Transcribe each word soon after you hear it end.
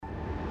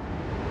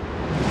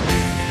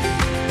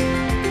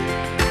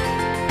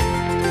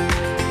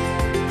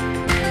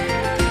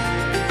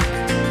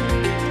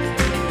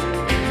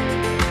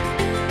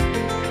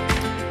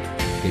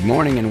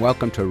morning and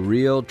welcome to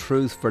Real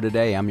Truth for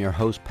Today. I'm your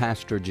host,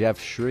 Pastor Jeff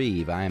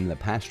Shreve. I am the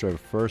pastor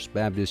of First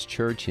Baptist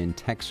Church in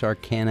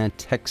Texarkana,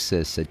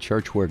 Texas, a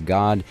church where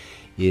God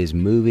is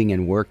moving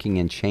and working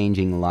and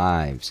changing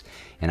lives.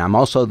 And I'm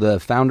also the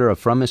founder of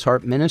From His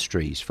Heart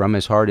Ministries. From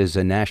His Heart is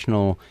a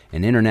national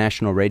and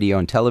international radio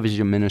and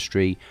television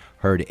ministry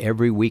heard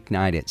every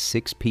weeknight at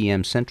 6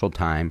 p.m. Central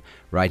Time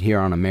right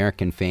here on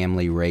American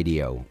Family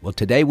Radio. Well,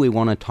 today we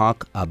want to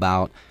talk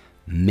about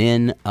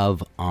men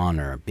of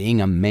honor,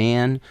 being a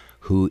man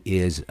who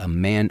is a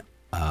man,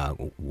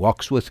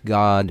 walks with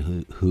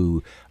God,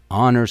 who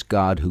honors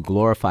God, who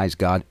glorifies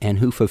God, and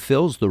who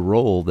fulfills the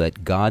role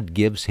that God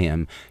gives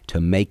him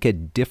to make a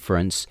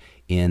difference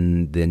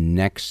in the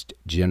next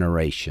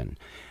generation.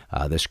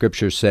 The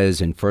scripture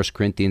says in 1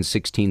 Corinthians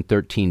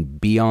 16:13,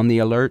 be on the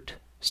alert,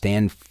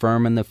 stand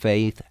firm in the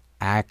faith,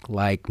 act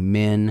like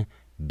men,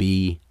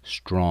 be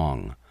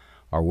strong.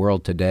 Our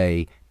world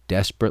today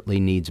desperately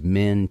needs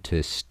men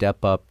to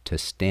step up, to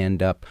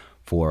stand up,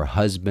 for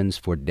husbands,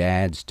 for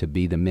dads to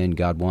be the men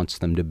God wants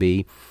them to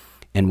be.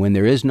 And when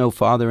there is no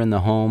father in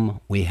the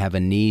home, we have a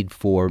need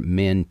for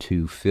men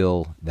to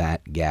fill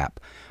that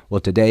gap.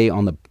 Well, today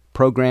on the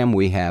program,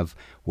 we have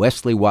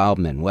Wesley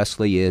Wildmon.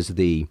 Wesley is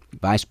the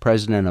Vice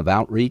President of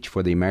Outreach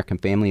for the American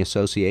Family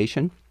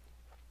Association.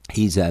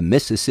 He's a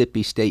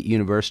Mississippi State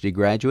University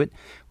graduate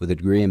with a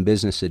degree in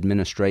business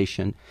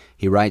administration.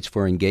 He writes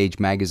for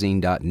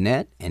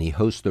EngageMagazine.net, and he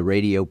hosts the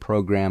radio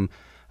program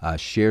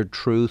Shared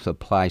Truth,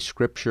 Apply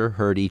Scripture,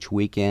 heard each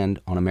weekend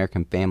on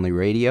American Family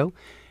Radio.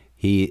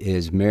 He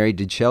is married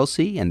to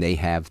Chelsea, and they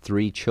have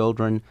 3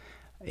 children,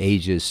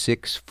 ages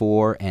 6,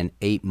 4, and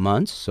 8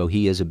 months, so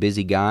he is a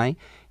busy guy.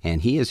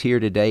 And he is here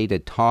today to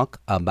talk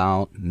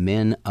about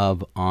men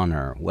of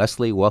honor.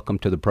 Wesley, welcome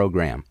to the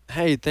program.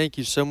 Hey, thank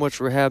you so much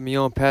for having me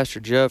on, Pastor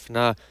Jeff. And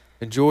I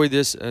enjoy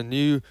this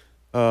new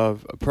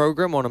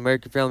program on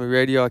American Family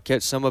Radio. I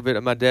catch some of it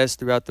at my desk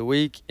throughout the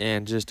week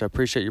and just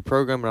appreciate your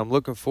program. And I'm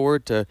looking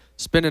forward to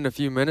spending a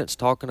few minutes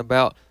talking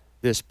about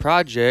this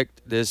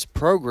project, this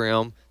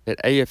program that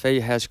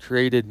AFA has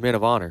created, Men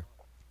of Honor.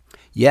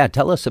 Yeah,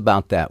 tell us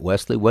about that,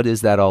 Wesley. What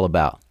is that all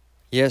about?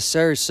 Yes,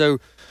 sir. So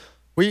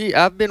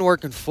I've been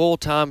working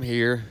full-time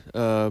here,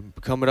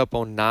 coming up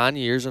on 9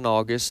 years in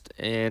August,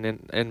 and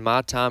in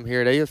my time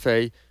here at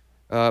AFA,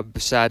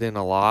 sat in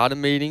a lot of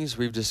meetings.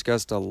 We've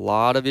discussed a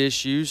lot of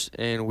issues,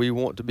 and we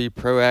want to be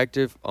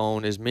proactive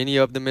on as many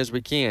of them as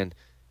we can.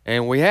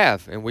 And we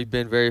have, and we've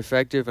been very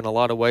effective in a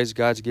lot of ways.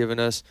 God's given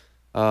us,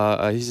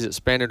 He's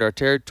expanded our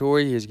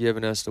territory. He's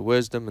given us the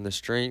wisdom and the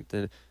strength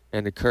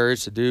and the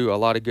courage to do a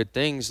lot of good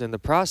things. In the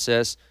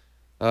process,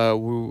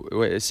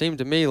 it seemed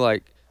to me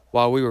like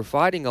while we were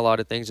fighting a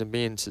lot of things and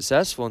being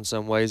successful in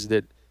some ways,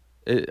 that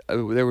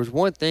there was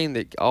one thing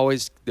that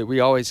we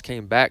always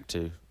came back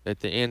to at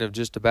the end of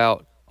just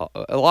about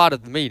a lot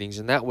of the meetings,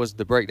 and that was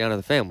the breakdown of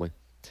the family.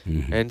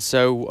 Mm-hmm. And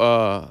so,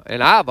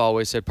 and I've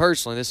always said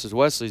personally, this is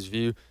Wesley's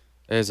view,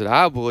 is that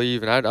I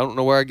believe, and I don't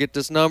know where I get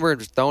this number, I'm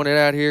just throwing it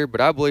out here,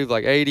 but I believe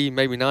like 80,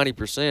 maybe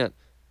 90%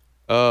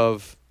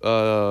 of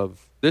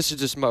this is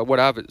just what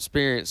I've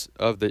experienced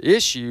of the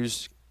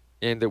issues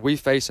and that we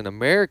face in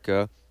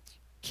America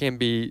can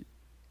be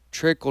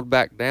trickled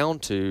back down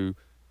to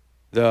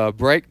the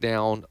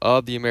breakdown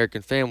of the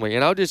American family.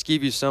 And I'll just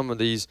give you some of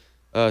these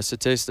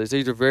statistics.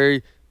 These are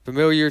very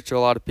familiar to a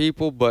lot of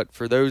people, but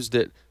for those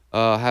that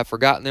have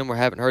forgotten them or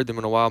haven't heard them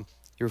in a while,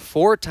 you're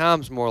 4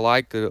 times more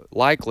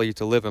likely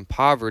to live in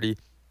poverty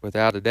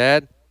without a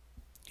dad.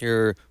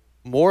 You're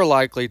more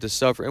likely to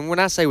suffer. And when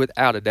I say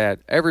without a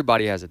dad,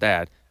 everybody has a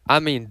dad. I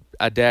mean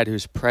a dad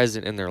who's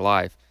present in their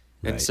life.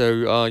 Right. And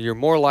so you're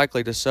more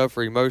likely to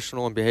suffer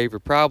emotional and behavior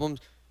problems.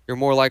 You're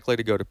more likely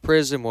to go to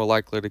prison, more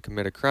likely to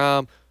commit a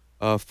crime,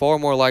 far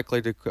more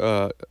likely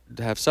to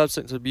have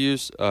substance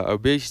abuse,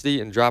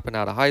 obesity, and dropping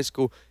out of high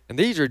school. And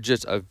these are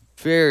just a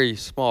very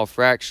small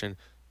fraction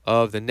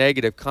of the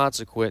negative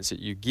consequence that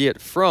you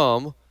get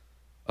from,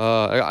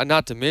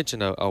 not to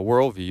mention a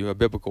worldview, a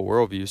biblical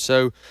worldview.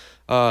 So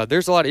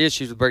there's a lot of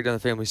issues with breakdown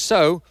of the family.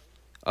 So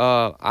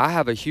I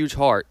have a huge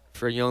heart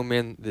for young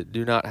men that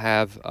do not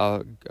have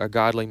a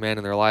godly man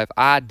in their life.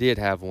 I did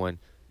have one.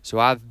 So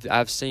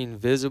I've seen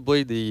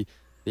visibly the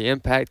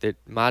impact that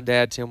my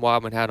dad, Tim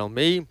Wildmon, had on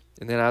me.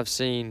 And then I've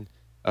seen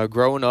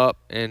growing up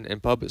in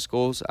public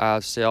schools, I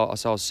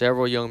saw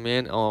several young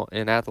men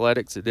in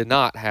athletics that did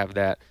not have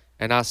that.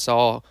 And I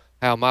saw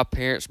how my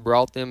parents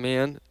brought them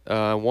in.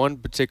 One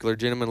particular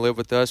gentleman lived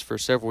with us for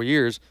several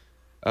years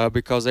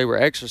because they were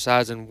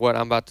exercising what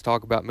I'm about to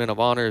talk about, men of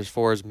honor, as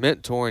far as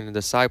mentoring and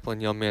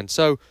discipling young men.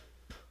 So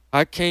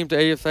I came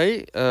to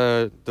AFA,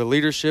 the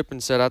leadership,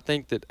 and said, I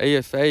think that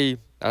AFA,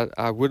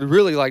 I would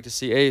really like to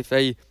see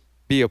AFA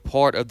be a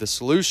part of the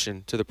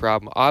solution to the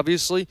problem.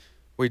 Obviously,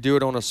 we do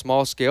it on a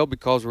small scale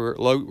because we're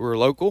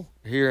local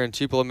here in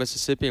Tupelo,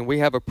 Mississippi, and we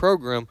have a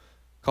program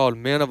called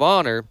Men of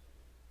Honor,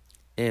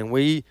 and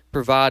we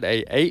provide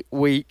a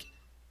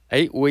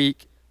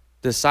 8-week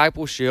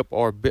discipleship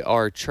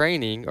or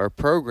training or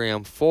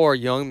program for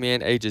young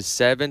men ages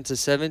 7 to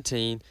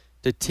 17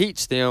 to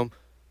teach them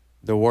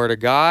the Word of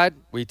God.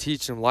 We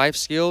teach them life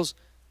skills,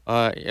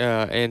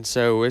 and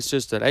so it's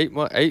just an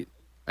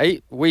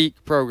 8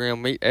 week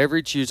program. Meet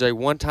every Tuesday,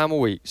 one time a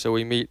week. So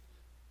we meet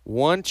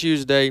one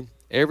Tuesday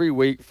every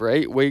week for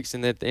 8 weeks,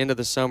 and at the end of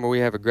the summer we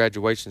have a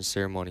graduation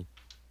ceremony.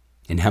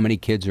 And how many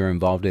kids are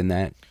involved in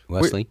that,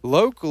 Wesley?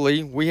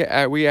 Locally, we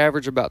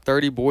average about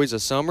 30 boys a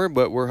summer,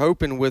 but we're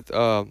hoping with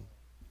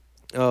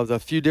the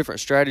few different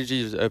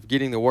strategies of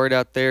getting the word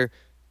out there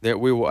that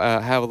we will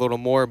have a little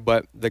more.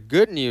 But the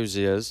good news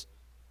is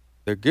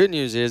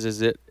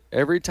that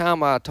every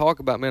time I talk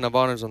about Men of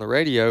Honors on the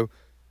radio,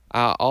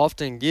 I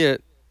often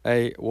get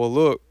well,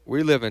 look,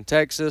 we live in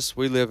Texas,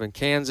 we live in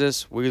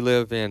Kansas, we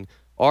live in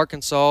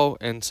Arkansas,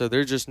 and so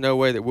there's just no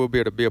way that we'll be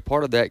able to be a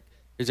part of that.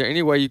 Is there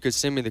any way you could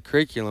send me the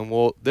curriculum?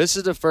 Well, this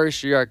is the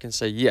first year I can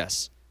say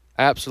yes,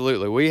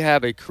 absolutely. We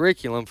have a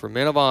curriculum for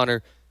Men of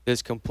Honor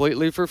that's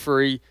completely for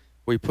free.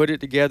 We put it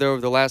together over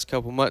the last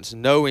couple months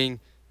knowing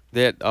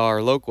that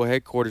our local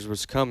headquarters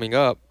was coming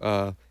up.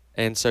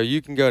 And so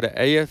you can go to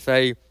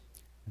afa.net.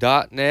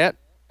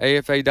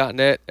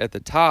 afa.net at the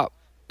top.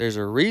 There's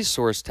a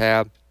resource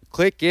tab.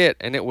 Click it,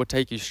 and it will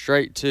take you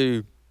straight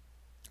to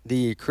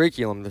the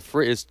curriculum.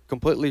 It's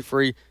completely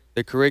free,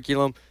 the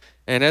curriculum.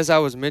 And as I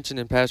was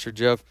mentioning, Pastor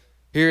Jeff,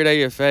 here at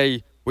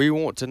AFA, we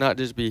want to not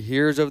just be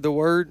hearers of the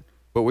word,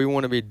 but we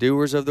want to be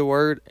doers of the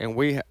word. And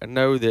we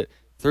know that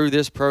through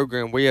this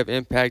program, we have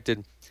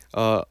impacted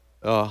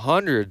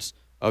hundreds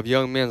of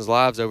young men's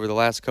lives over the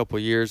last couple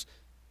of years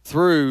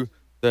through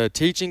the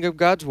teaching of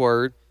God's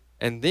word,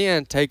 and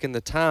then taking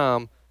the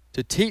time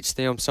to teach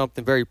them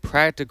something very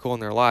practical in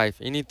their life.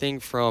 Anything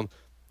from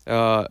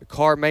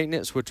car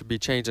maintenance, which would be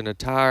changing a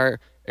tire,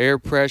 air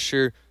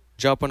pressure,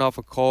 jumping off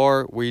a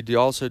car. We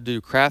also do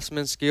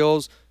craftsman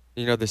skills,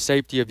 the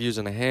safety of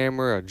using a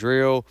hammer, a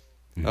drill.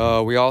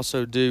 We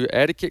also do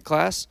etiquette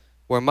class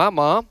where my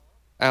mom,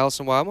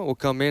 Allison Wildmon, will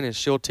come in and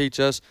she'll teach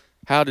us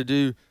how to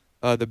do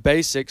the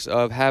basics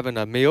of having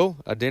a meal,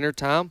 a dinner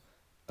time,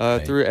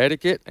 through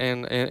etiquette.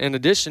 And in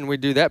addition, we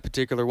do that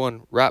particular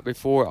one right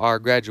before our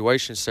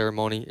graduation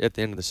ceremony at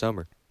the end of the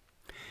summer.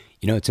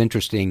 It's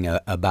interesting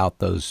about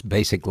those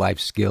basic life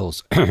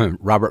skills.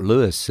 Robert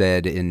Lewis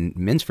said in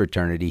men's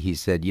fraternity, he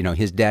said,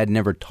 his dad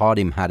never taught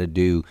him how to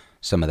do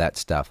some of that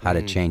stuff, how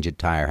to change a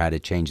tire, how to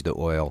change the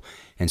oil.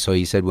 And so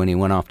he said when he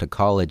went off to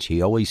college,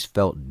 he always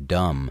felt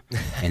dumb,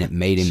 and it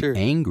made him Sure.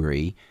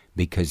 angry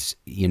because,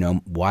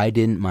 why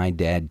didn't my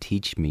dad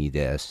teach me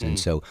this? And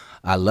so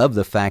I love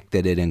the fact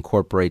that it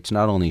incorporates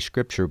not only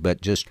scripture,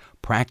 but just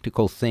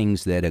practical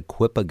things that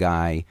equip a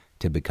guy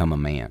to become a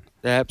man.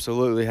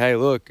 Absolutely. Hey,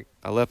 look,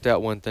 I left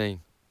out one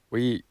thing.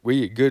 We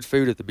eat good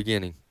food at the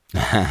beginning.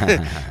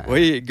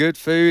 We eat good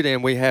food,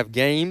 and we have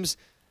games.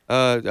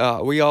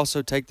 We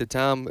also take the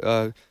time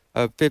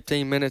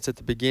 15 minutes at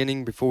the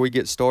beginning before we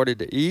get started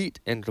to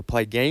eat and to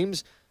play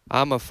games.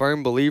 I'm a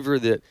firm believer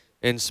that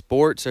in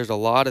sports there's a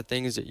lot of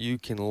things that you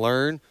can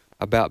learn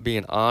about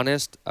being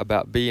honest,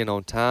 about being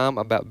on time,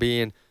 about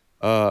putting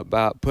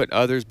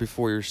others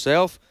before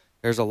yourself.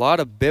 There's a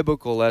lot of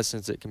biblical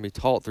lessons that can be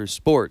taught through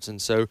sports.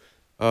 And so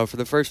for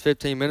the first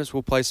 15 minutes,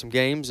 we'll play some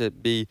games.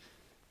 It'd be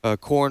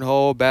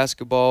cornhole,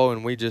 basketball,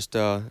 and we just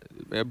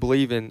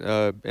believe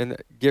in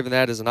giving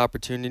that as an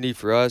opportunity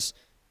for us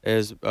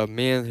as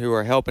men who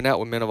are helping out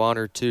with Men of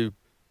Honor to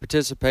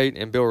participate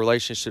and build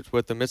relationships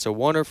with them. It's a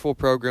wonderful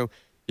program.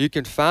 You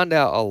can find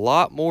out a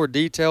lot more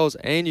details,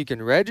 and you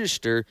can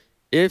register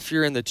if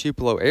you're in the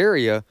Tupelo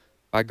area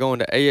by going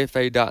to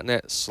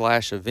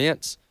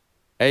afa.net/events.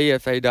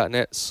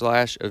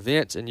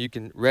 afa.net/events, and you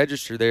can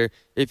register there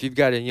if you've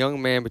got a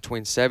young man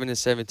between 7 and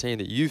 17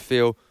 that you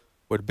feel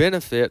would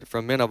benefit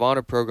from Men of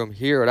Honor program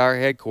here at our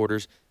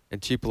headquarters in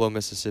Tupelo,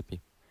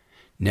 Mississippi.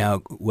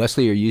 Now,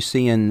 Wesley, are you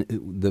seeing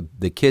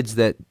the kids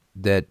that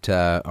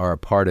are a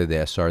part of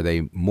this? Are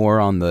they more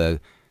on the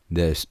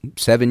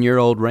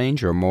 7-year-old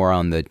range or more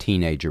on the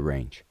teenager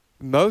range?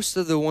 Most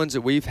of the ones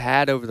that we've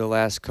had over the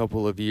last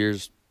couple of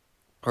years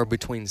are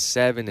between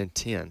 7 and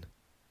 10.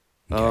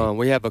 Okay.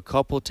 We have a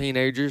couple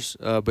teenagers,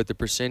 but the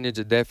percentage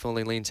it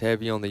definitely leans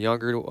heavy on the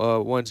younger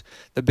ones.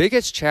 The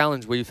biggest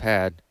challenge we've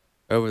had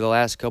over the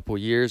last couple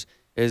of years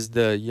is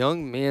the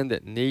young men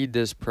that need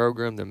this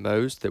program the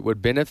most, that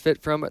would benefit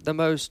from it the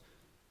most,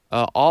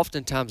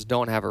 oftentimes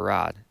don't have a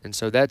ride. And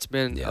so that's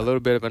been a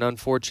little bit of an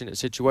unfortunate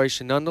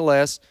situation.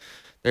 Nonetheless,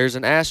 there's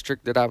an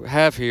asterisk that I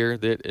have here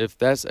that if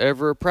that's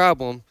ever a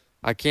problem,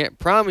 I can't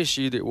promise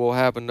you that we'll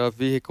have enough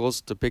vehicles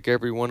to pick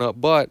everyone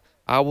up, but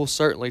I will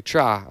certainly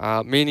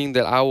try, meaning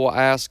that I will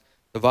ask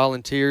the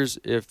volunteers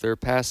if they're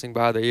passing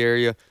by the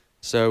area.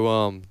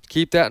 So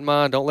keep that in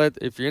mind.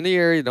 If you're in the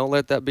area, don't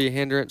let that be a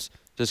hindrance.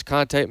 Just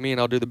contact me, and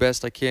I'll do the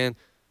best I can.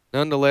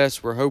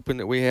 Nonetheless, we're hoping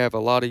that we have a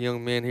lot of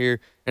young men here.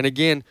 And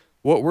again,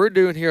 what we're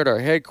doing here at our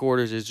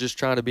headquarters is just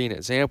trying to be an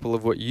example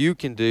of what you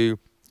can do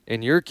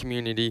in your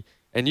community.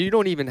 And you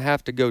don't even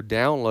have to go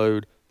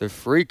download the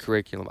free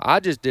curriculum. I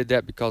just did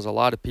that because a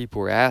lot of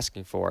people were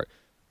asking for it.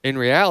 In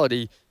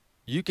reality,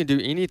 you can do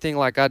anything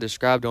like I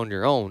described on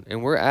your own,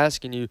 and we're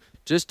asking you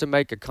just to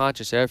make a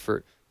conscious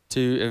effort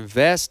to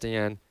invest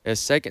in, as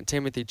 2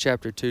 Timothy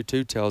chapter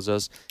 2:2 tells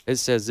us. It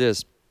says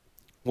this: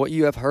 what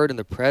you have heard in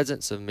the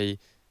presence of me,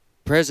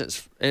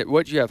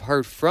 what you have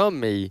heard from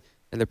me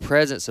in the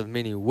presence of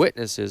many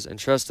witnesses,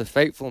 entrust to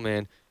faithful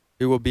men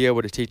who will be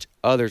able to teach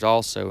others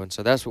also. And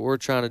so that's what we're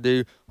trying to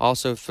do,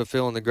 also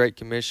fulfilling the Great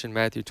Commission,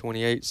 Matthew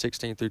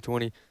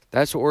 28:16-20.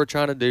 That's what we're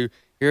trying to do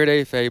here at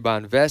AFA by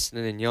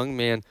investing in young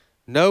men,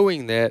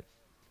 knowing that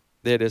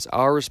it's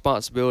our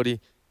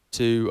responsibility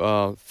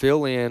to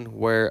fill in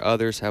where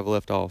others have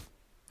left off.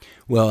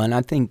 Well, and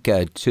I think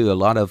too, a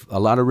lot of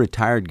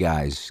retired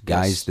guys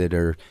Yes. that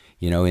are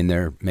in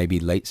their maybe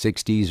late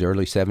 60s,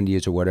 early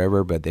 70s, or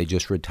whatever, but they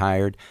just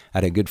retired. I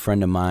had a good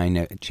friend of mine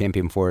at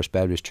Champion Forest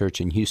Baptist Church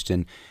in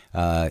Houston.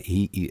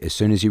 He as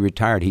soon as he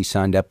retired, he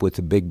signed up with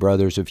the Big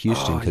Brothers of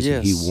Houston because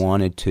he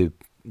wanted to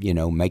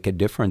make a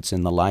difference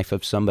in the life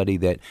of somebody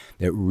that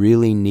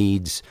really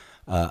needs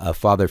a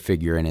father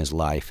figure in his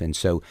life. And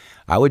so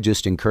I would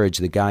just encourage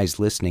the guys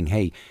listening,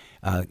 hey,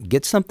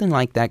 get something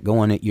like that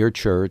going at your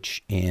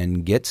church,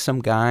 and get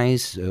some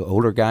guys,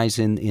 older guys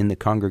in the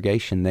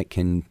congregation that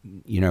can,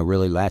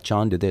 really latch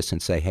on to this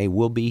and say, hey,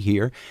 we'll be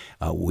here.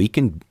 We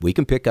can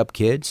pick up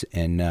kids,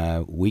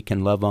 and we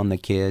can love on the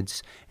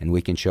kids, and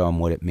we can show them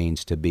what it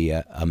means to be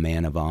a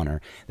man of honor.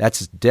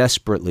 That's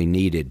desperately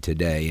needed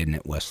today, isn't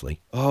it,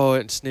 Wesley? Oh,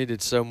 it's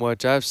needed so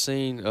much.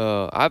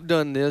 I've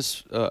done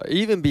this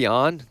even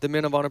beyond the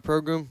Men of Honor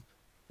program.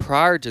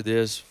 Prior to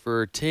this,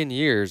 for 10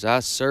 years,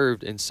 I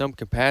served in some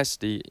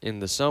capacity in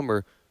the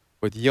summer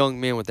with young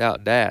men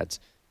without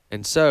dads.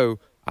 And so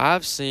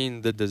I've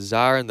seen the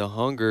desire and the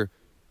hunger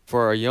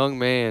for a young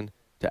man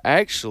to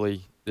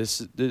actually,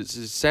 this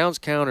sounds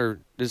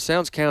counter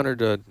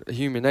to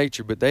human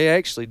nature, but they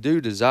actually do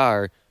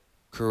desire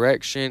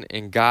correction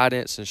and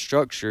guidance and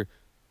structure.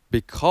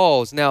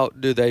 Because now,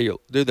 do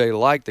they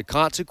like the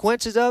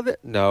consequences of it?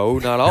 No,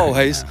 not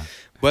always. Yeah.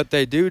 But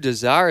they do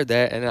desire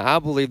that, and I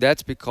believe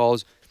that's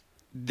because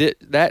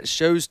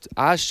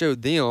I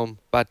showed them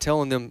by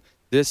telling them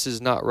this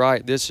is not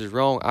right, this is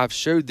wrong. I've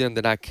showed them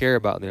that I care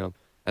about them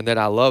and that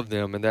I love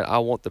them and that I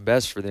want the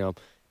best for them.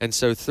 And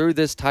so through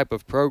this type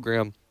of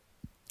program,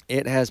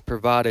 it has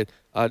provided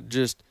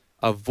just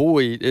a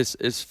void.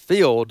 It's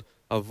filled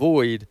a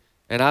void,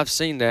 and I've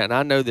seen that, and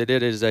I know that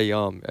it is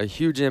a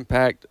huge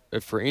impact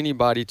for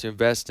anybody to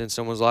invest in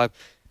someone's life.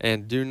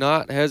 And do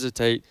not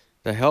hesitate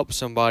to help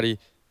somebody,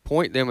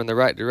 point them in the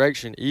right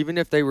direction. Even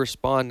if they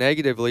respond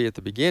negatively at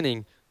the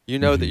beginning,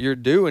 that you're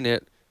doing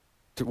it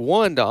to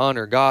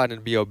honor God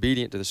and be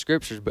obedient to the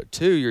scriptures, but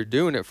two, you're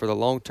doing it for the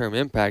long-term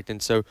impact.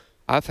 And so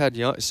I've had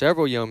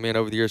several young men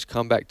over the years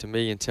come back to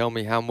me and tell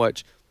me how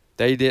much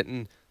they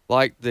didn't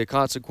like the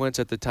consequence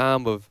at the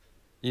time of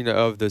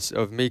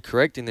me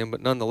correcting them,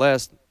 but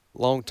nonetheless,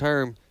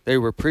 long-term, they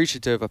were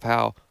appreciative of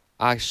how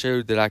I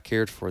showed that I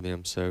cared for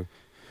them. So.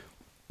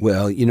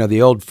 Well,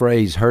 the old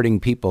phrase, hurting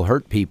people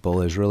hurt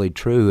people, is really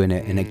true. And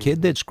a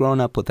kid that's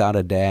grown up without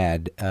a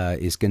dad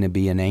is going to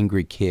be an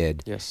angry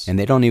kid. Yes. And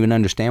they don't even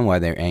understand why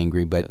they're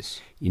angry, but, yes.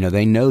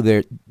 They know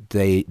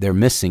they're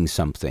missing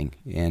something.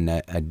 And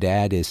a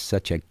dad is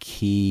such a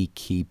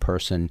key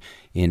person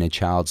in a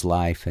child's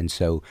life. And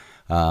so,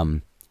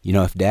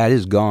 if dad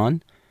is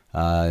gone,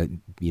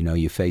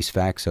 you face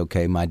facts,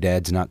 okay, my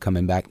dad's not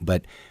coming back,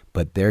 but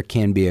there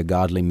can be a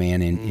godly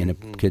man in a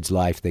kid's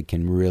life that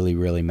can really,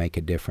 really make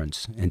a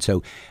difference. And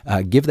so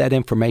give that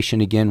information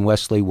again,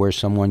 Wesley, where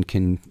someone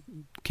can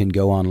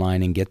go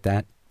online and get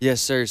that. Yes,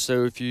 sir.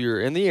 So if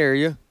you're in the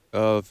area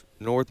of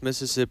North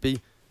Mississippi,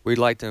 we'd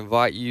like to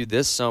invite you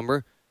this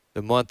summer,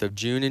 the month of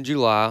June and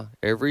July,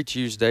 every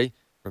Tuesday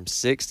from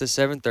 6 to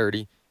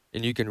 7:30,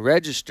 and you can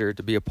register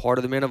to be a part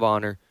of the Men of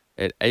Honor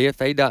at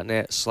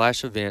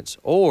afa.net/events,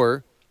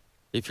 or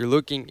if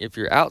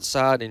you're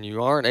outside and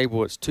you aren't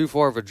able, it's too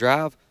far of a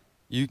drive,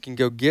 you can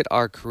go get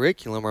our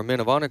curriculum, our Men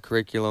of Honor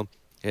curriculum,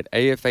 at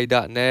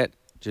afa.net.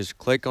 Just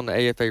click on the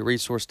AFA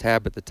resource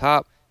tab at the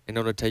top, and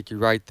it'll take you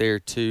right there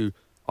to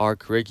our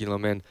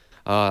curriculum. And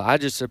I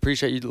just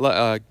appreciate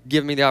you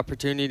giving me the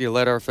opportunity to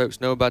let our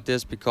folks know about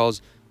this,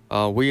 because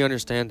we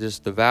understand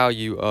just the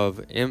value of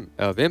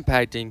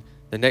impacting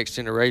the next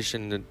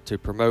generation to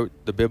promote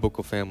the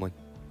biblical family.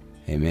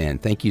 Amen.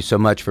 Thank you so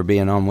much for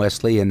being on,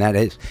 Wesley. And that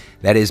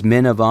is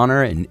Men of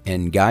Honor.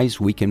 And guys,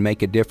 we can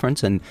make a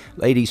difference, and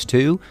ladies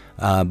too.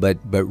 But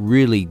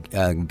really,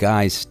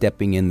 guys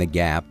stepping in the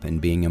gap and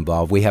being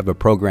involved. We have a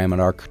program at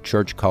our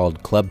church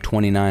called Club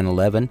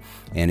 2911,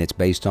 and it's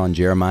based on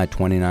Jeremiah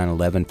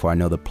 29:11. For I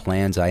know the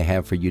plans I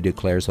have for you,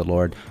 declares the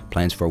Lord,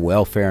 plans for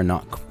welfare,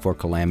 not for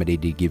calamity,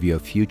 to give you a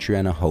future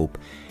and a hope.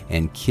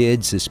 And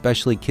kids,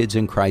 especially kids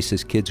in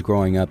crisis, kids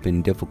growing up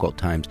in difficult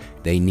times,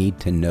 they need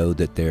to know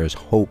that there's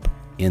hope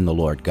in the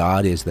Lord.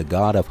 God is the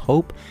God of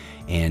hope,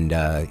 and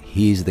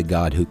He's the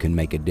God who can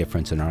make a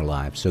difference in our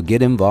lives. So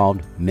get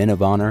involved, Men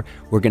of Honor.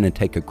 We're going to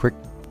take a quick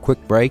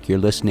break. You're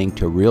listening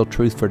to Real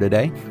Truth for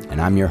Today,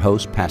 and I'm your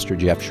host, Pastor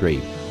Jeff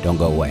Shreve. Don't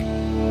go away.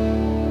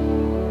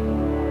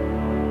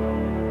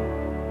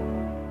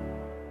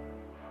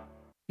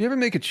 You ever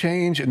make a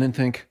change and then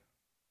think,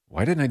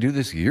 why didn't I do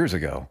this years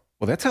ago?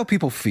 Well, that's how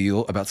people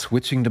feel about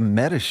switching to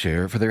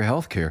Medishare for their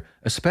health care,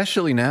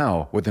 especially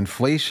now with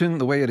inflation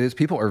the way it is.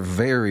 People are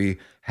very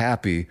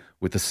happy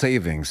with the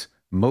savings.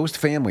 Most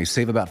families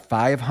save about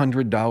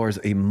 $500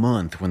 a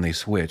month when they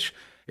switch.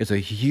 It's a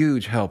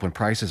huge help when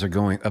prices are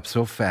going up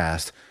so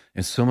fast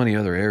in so many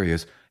other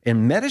areas.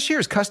 And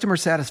Medishare's customer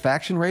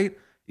satisfaction rate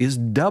is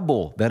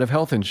double that of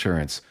health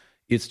insurance.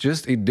 It's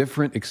just a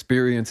different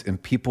experience,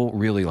 and people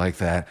really like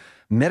that.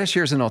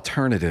 Medishare is an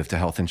alternative to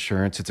health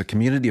insurance. It's a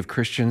community of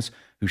Christians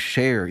who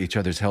share each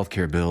other's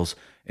healthcare bills,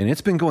 and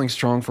it's been going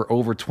strong for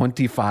over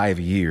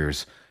 25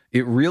 years.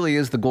 It really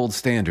is the gold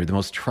standard, the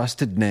most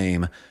trusted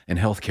name in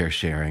healthcare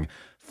sharing.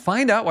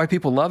 Find out why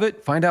people love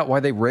it, find out why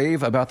they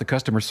rave about the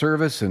customer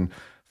service, and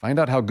find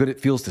out how good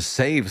it feels to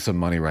save some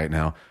money right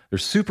now. They're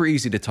super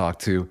easy to talk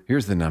to.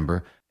 Here's the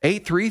number,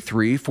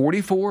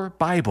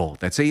 833-44-BIBLE.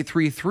 That's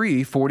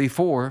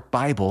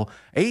 833-44-BIBLE,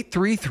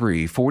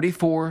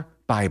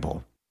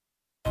 833-44-BIBLE.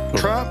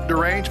 Trump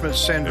derangement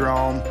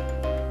syndrome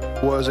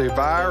was a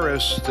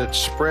virus that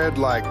spread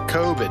like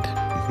COVID.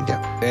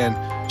 Yeah. And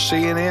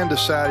CNN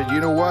decided,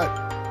 you know what?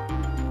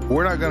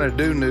 We're not going to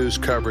do news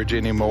coverage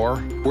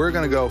anymore. We're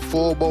going to go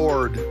full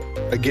board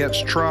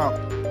against Trump.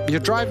 You're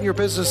driving your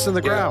business in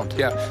the ground.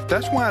 Yeah,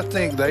 that's why I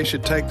think they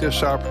should take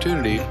this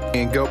opportunity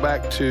and go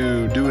back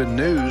to doing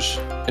news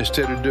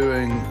instead of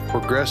doing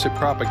progressive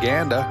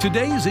propaganda.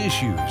 Today's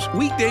Issues,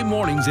 weekday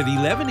mornings at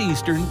 11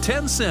 Eastern,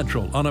 10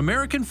 Central on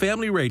American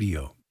Family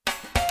Radio.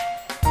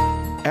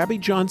 Abby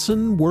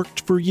Johnson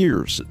worked for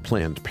years at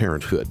Planned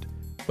Parenthood,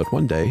 but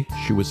one day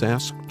she was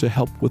asked to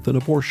help with an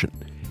abortion,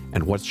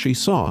 and what she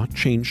saw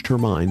changed her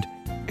mind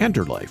and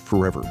her life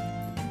forever.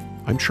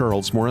 I'm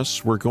Charles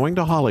Morris. We're going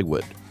to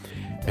Hollywood,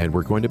 and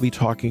we're going to be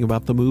talking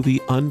about the movie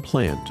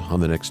Unplanned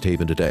on the next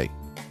Haven Today,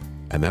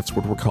 and that's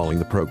what we're calling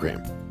the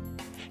program.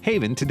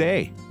 Haven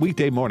Today,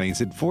 weekday mornings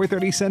at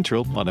 4:30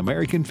 Central on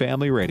American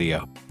Family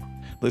Radio.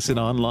 Listen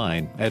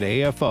online at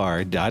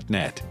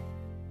afr.net.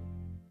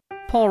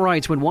 Paul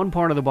writes, when one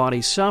part of the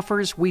body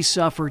suffers, we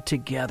suffer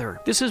together.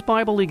 This is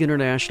Bible League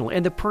International,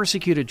 and the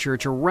persecuted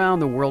church around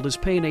the world is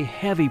paying a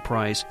heavy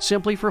price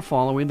simply for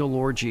following the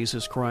Lord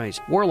Jesus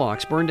Christ.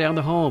 Warlocks burned down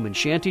the home and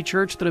shanty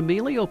church that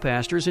Emilio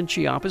pastors in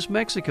Chiapas,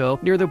 Mexico,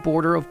 near the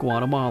border of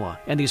Guatemala.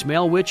 And these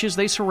male witches,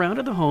 they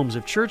surrounded the homes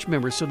of church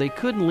members so they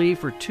couldn't leave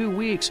for 2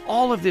 weeks.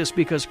 All of this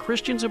because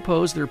Christians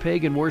oppose their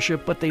pagan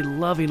worship, but they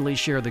lovingly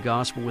share the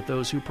gospel with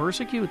those who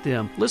persecute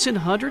them. Listen,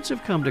 hundreds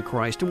have come to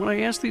Christ, and when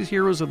I ask these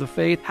heroes of the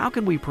faith, how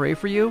can we pray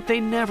for you? They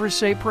never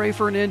say pray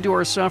for an end to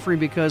our suffering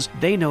because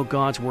they know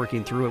God's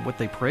working through it. What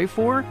they pray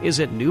for is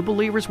that new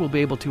believers will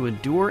be able to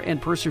endure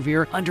and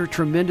persevere under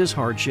tremendous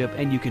hardship,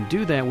 and you can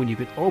do that when you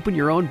can open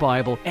your own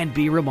Bible and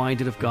be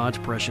reminded of God's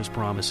precious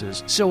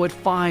promises. So at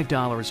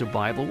 $5 a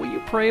Bible, will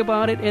you pray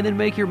about it and then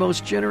make your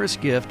most generous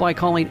gift by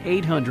calling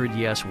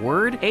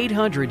 800-YES-WORD,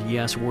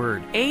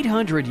 800-YES-WORD,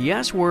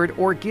 800-YES-WORD,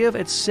 or give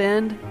at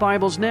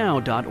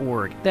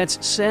sendbiblesnow.org. That's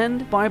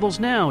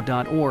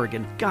sendbiblesnow.org,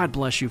 and God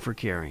bless you for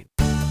caring.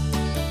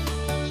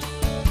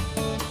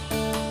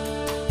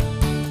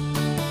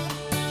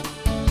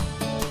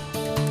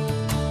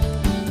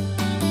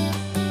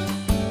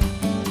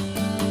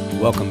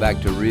 Welcome back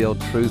to Real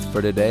Truth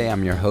for Today.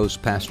 I'm your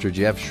host, Pastor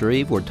Jeff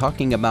Shreve. We're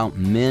talking about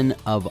men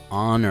of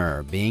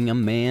honor, being a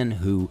man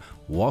who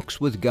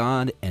walks with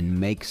God and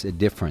makes a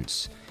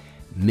difference.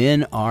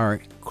 Men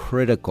are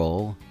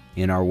critical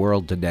in our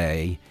world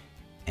today,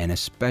 and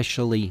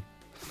especially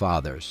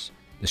fathers.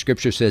 The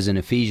scripture says in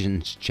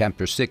Ephesians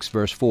chapter 6,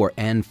 verse 4,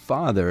 "And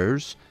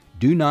fathers,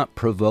 do not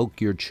provoke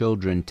your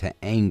children to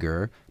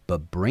anger,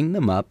 but bring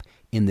them up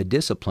in the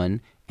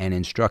discipline and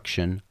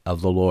instruction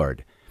of the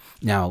Lord."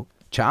 Now,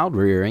 child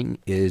rearing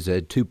is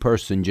a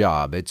two-person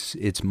job.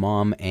 It's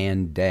mom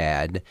and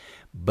dad,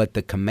 but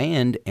the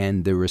command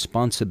and the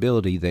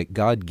responsibility that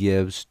God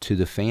gives to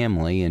the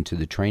family and to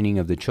the training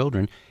of the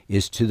children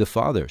is to the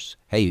fathers.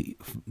 Hey,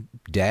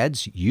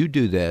 dads, you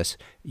do this.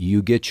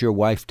 You get your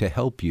wife to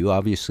help you.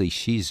 Obviously,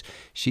 she's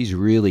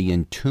really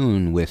in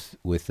tune with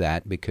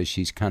that because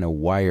she's kind of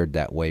wired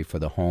that way for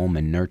the home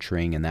and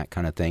nurturing and that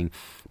kind of thing.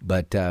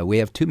 But we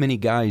have too many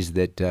guys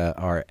that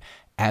are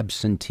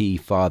absentee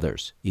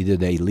fathers. Either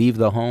they leave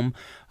the home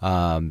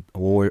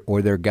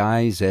or they're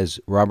guys, as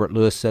Robert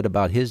Lewis said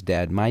about his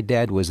dad, my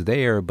dad was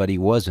there, but he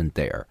wasn't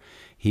there.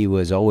 He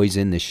was always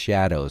in the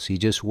shadows. He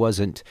just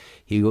wasn't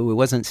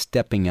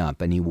stepping up,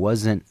 and he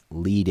wasn't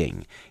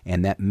leading.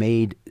 And that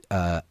made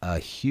a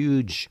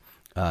huge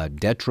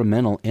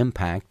detrimental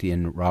impact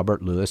in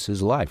Robert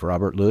Lewis's life.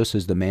 Robert Lewis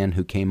is the man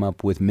who came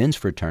up with men's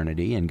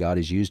fraternity, and God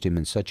has used him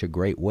in such a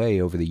great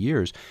way over the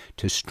years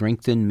to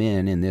strengthen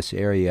men in this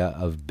area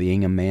of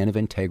being a man of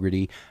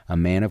integrity, a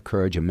man of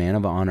courage, a man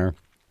of honor,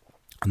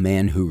 a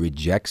man who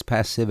rejects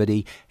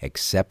passivity,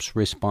 accepts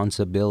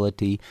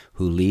responsibility,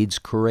 who leads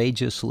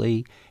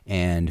courageously,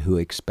 and who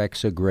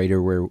expects a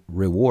greater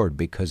reward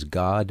because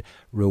God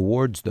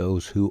rewards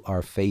those who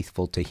are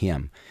faithful to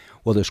Him.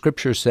 Well, the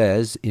scripture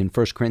says in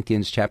 1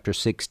 Corinthians chapter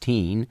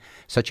 16,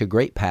 such a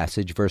great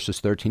passage, verses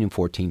 13 and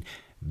 14,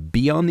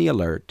 "Be on the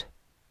alert,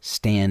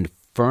 stand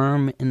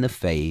firm in the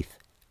faith,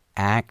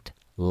 act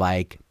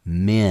like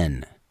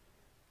men.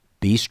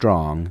 Be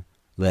strong.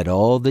 Let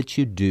all that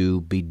you do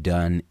be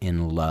done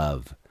in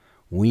love.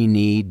 We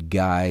need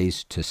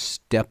guys to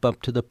step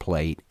up to the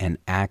plate and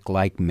act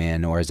like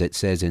men, or as it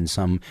says in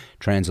some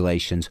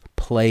translations,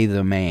 play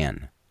the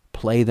man.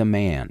 Play the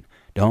man.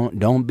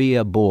 Don't be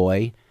a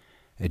boy.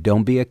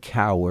 Don't be a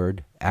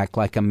coward. Act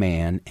like a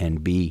man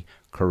and be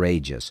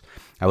courageous.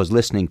 I was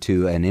listening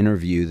to an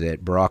interview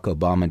that Barack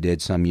Obama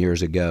did some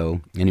years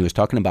ago, and he was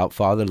talking about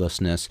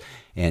fatherlessness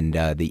and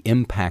the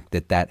impact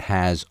that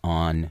has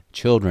on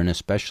children,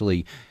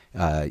 especially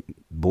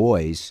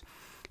boys.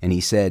 And he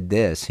said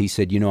this. He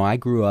said, I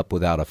grew up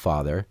without a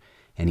father,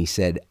 and he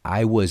said,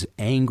 I was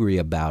angry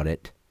about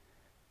it,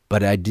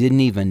 but I didn't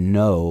even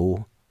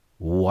know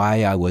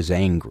why I was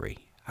angry.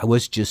 I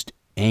was just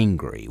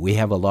angry. We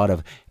have a lot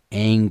of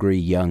angry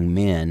young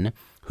men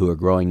who are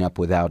growing up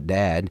without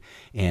dad,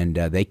 and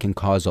they can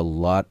cause a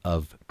lot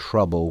of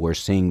trouble. We're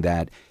seeing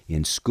that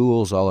in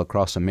schools all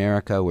across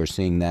America. We're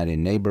seeing that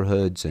in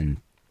neighborhoods and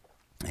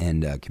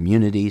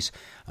communities.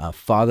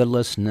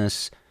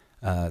 Fatherlessness,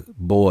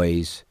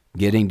 boys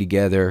getting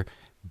together,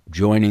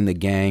 joining the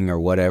gang or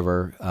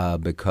whatever,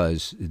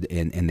 because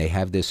they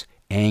have this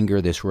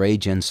anger, this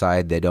rage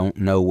inside. They don't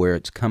know where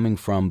it's coming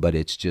from, but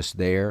it's just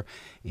there,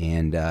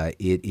 and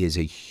it is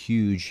a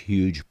huge,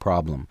 huge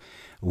problem.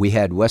 We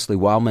had Wesley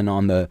Wildmon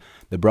on the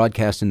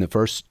broadcast in the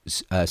first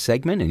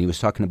segment, and he was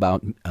talking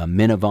about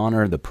Men of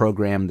Honor, the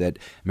program that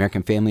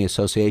American Family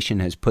Association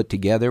has put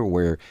together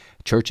where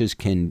churches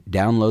can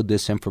download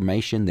this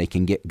information. They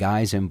can get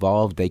guys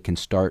involved. They can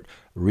start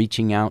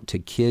reaching out to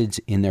kids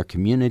in their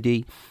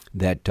community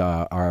that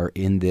are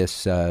in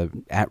this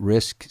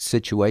at-risk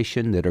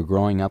situation, that are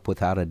growing up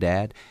without a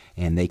dad,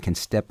 and they can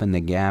step in the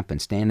gap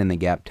and stand in the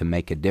gap to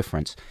make a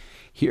difference.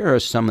 Here are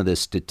some of the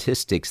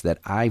statistics that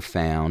I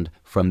found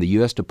from the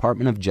U.S.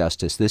 Department of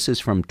Justice. This is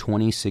from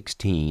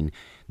 2016.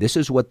 This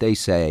is what they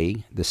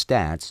say, the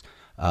stats,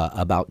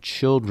 about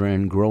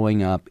children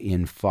growing up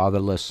in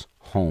fatherless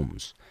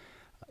homes.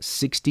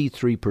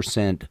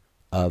 63%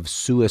 of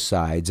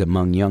suicides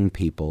among young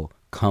people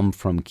come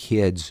from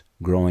kids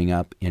growing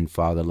up in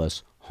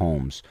fatherless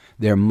homes.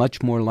 They're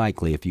much more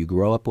likely, if you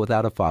grow up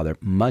without a father,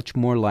 much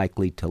more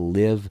likely to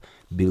live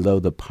below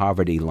the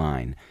poverty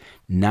line.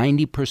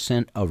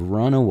 90% of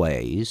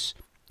runaways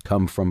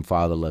come from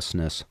fatherless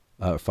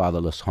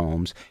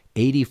homes.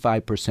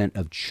 85%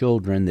 of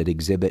children that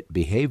exhibit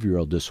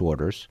behavioral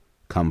disorders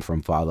come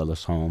from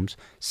fatherless homes.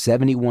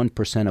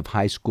 71% of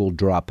high school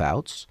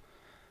dropouts.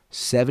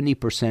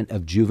 70%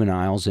 of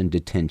juveniles in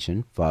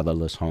detention,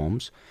 fatherless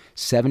homes.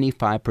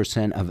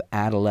 75% of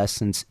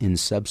adolescents in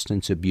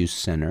substance abuse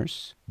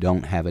centers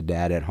don't have a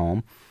dad at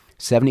home.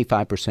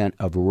 75%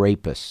 of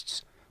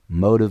rapists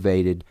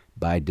motivated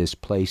by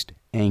displaced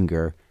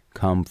anger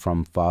come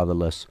from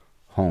fatherless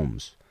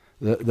homes.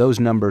 Those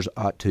numbers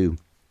ought to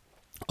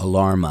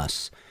alarm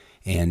us.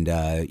 And,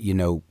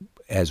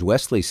 as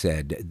Wesley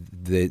said,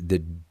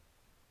 the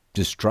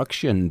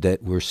destruction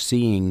that we're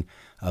seeing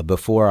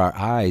before our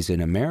eyes in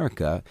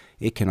America,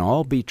 it can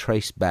all be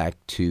traced back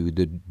to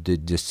the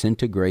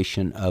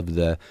disintegration of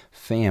the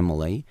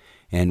family.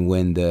 And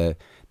when the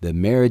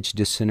marriage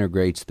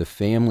disintegrates, the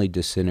family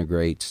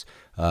disintegrates,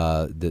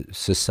 the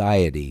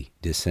society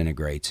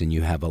disintegrates, and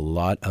you have a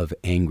lot of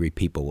angry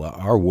people.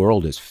 Our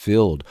world is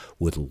filled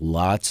with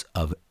lots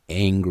of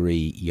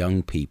angry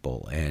young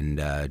people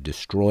and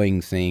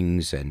destroying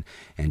things and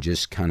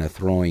just kind of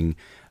throwing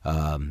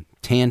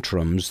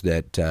tantrums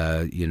that,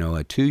 a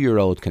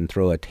 2-year-old can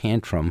throw a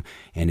tantrum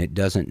and it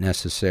doesn't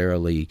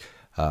necessarily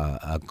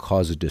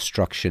cause a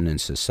destruction in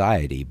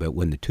society. But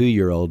when the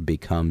 2-year-old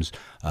becomes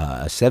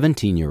a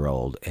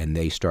 17-year-old and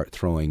they start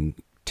throwing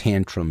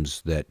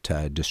tantrums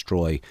that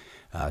destroy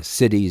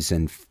cities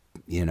and,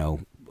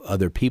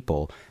 other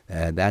people,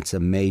 that's a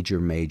major,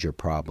 major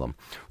problem.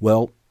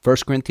 Well, 1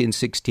 Corinthians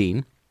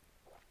 16,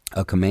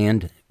 a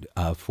command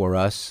for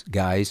us,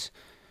 guys,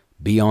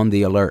 be on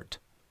the alert.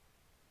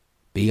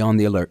 Be on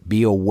the alert.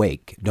 Be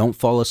awake. Don't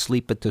fall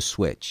asleep at the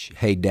switch.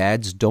 Hey,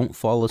 dads, don't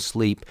fall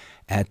asleep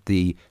at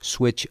the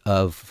switch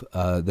of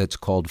that's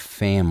called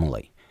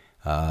family.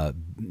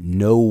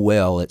 Know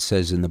well, it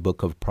says in the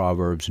book of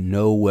Proverbs,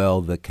 know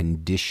well the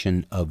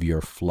condition of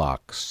your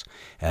flocks.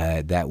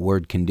 That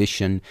word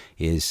condition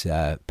is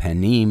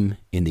panim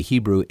in the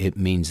Hebrew. It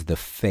means the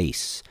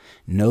face.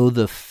 Know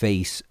the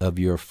face of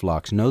your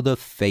flocks. Know the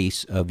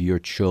face of your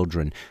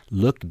children.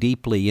 Look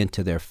deeply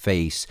into their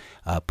face.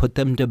 Put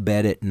them to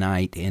bed at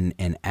night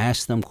and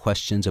ask them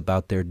questions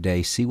about their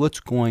day. See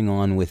what's going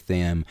on with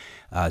them.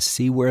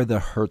 See where the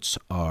hurts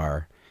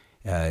are.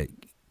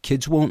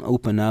 Kids won't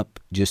open up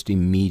just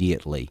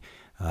immediately.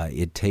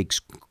 It takes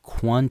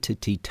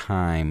quantity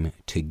time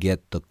to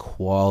get the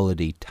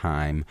quality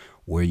time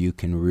where you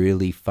can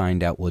really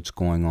find out what's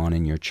going on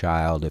in your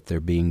child, if they're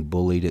being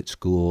bullied at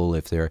school,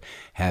 if they're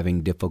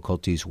having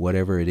difficulties,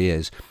 whatever it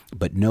is.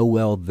 But know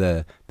well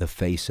the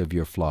face of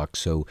your flock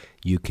so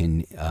you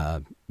can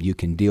You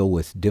can deal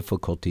with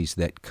difficulties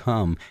that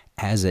come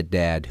as a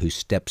dad who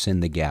steps in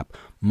the gap.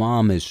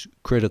 Mom is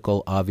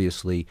critical,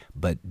 obviously,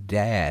 but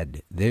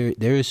dad, there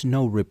is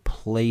no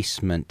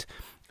replacement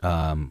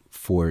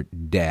for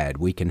dad.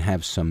 We can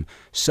have some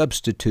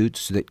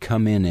substitutes that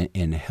come in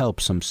and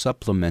help, some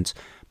supplements,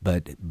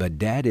 but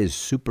dad is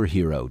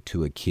superhero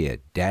to a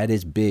kid. Dad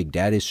is big,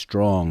 dad is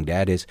strong,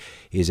 dad is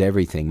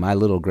everything. My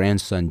little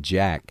grandson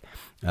Jack,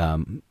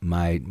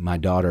 my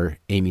daughter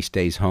Amy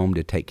stays home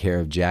to take care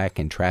of Jack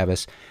and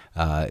Travis.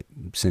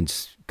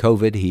 Since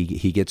COVID,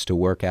 he gets to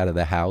work out of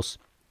the house.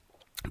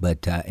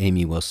 But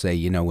Amy will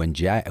say,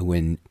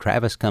 when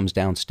Travis comes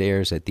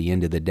downstairs at the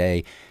end of the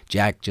day,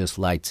 Jack just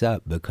lights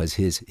up because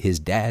his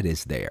dad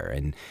is there,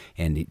 and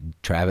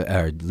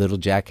little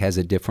Jack has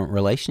a different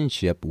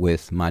relationship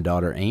with my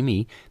daughter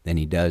Amy than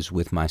he does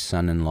with my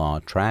son-in-law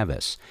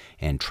Travis.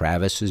 And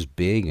Travis is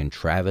big and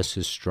Travis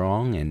is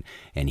strong,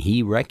 and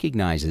he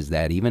recognizes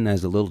that even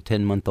as a little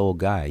 10-month-old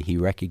guy, he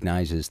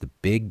recognizes the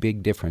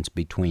big difference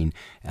between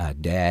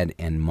dad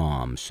and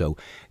mom. So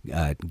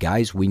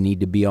guys, we need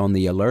to be on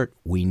the alert.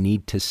 We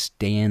need to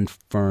stand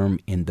firm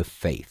in the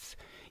faith.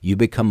 You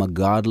become a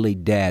godly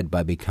dad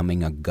by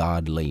becoming a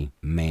godly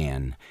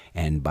man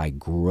and by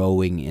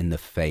growing in the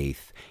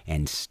faith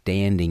and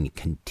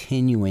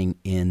continuing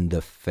in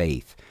the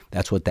faith.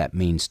 That's what that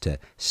means, to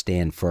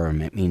stand firm.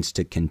 It means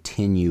to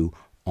continue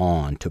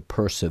on, to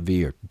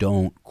persevere.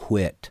 Don't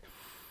quit.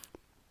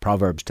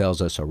 Proverbs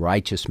tells us a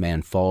righteous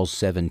man falls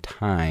 7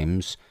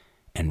 times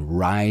and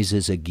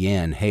rises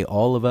again. Hey,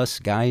 all of us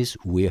guys,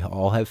 we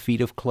all have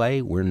feet of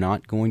clay. We're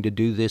not going to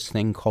do this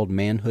thing called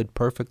manhood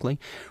perfectly.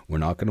 We're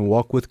not going to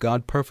walk with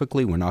God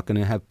perfectly. We're not going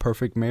to have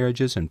perfect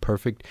marriages and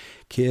perfect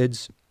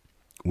kids.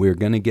 We're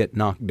going to get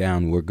knocked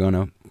down. We're going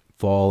to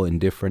fall in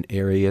different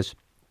areas.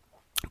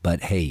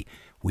 But hey,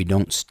 we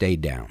don't stay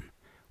down.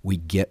 We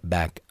get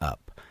back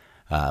up.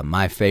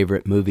 My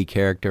favorite movie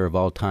character of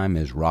all time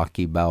is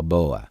Rocky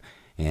Balboa.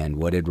 And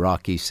what did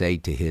Rocky say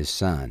to his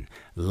son?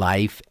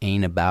 Life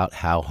ain't about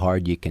how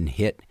hard you can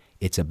hit.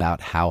 It's about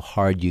how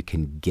hard you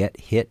can get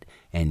hit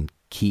and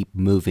keep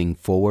moving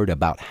forward,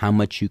 about how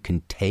much you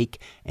can take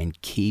and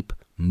keep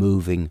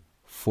moving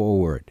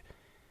forward.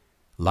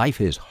 Life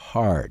is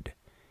hard,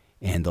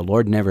 and the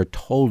Lord never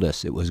told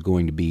us it was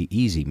going to be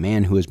easy.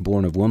 Man who is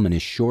born of woman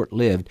is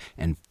short-lived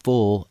and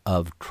full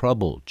of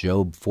trouble.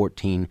 Job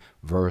 14,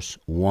 verse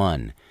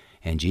 1.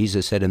 And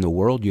Jesus said, in the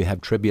world you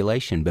have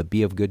tribulation, but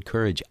be of good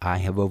courage. I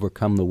have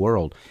overcome the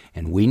world.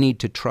 And we need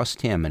to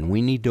trust him, and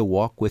we need to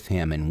walk with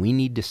him, and we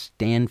need to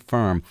stand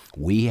firm.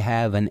 We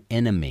have an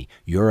enemy.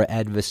 Your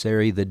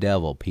adversary, the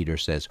devil, Peter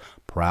says,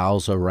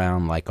 prowls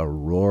around like a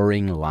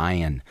roaring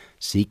lion,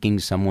 seeking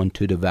someone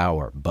to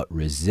devour. But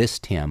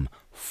resist him,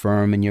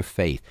 firm in your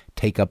faith.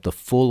 Take up the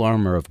full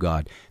armor of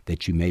God,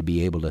 that you may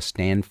be able to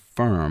stand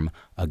firm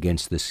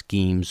against the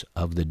schemes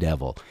of the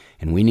devil.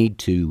 And we need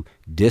to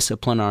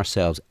discipline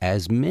ourselves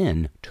as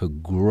men to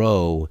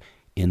grow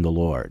in the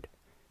Lord.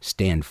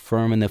 Stand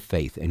firm in the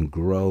faith and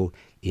grow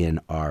in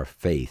our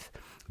faith.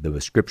 The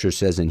scripture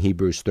says in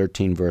Hebrews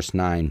 13, verse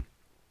 9,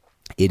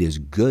 it is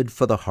good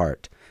for the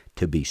heart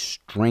to be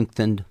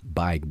strengthened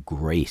by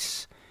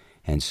grace.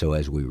 And so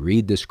as we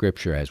read the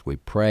scripture, as we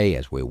pray,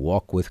 as we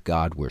walk with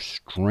God, we're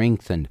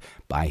strengthened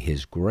by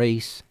his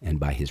grace and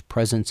by his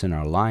presence in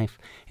our life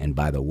and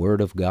by the word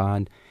of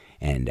God.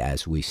 And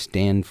as we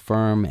stand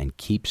firm and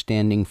keep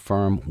standing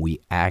firm,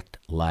 we act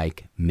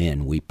like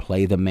men. We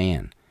play the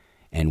man,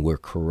 and we're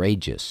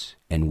courageous,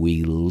 and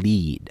we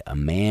lead. A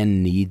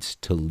man needs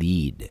to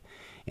lead.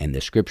 And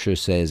the scripture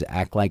says,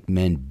 act like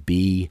men,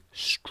 be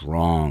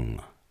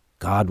strong.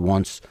 God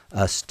wants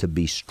us to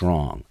be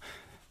strong.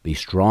 Be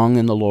strong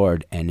in the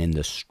Lord and in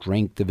the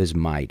strength of his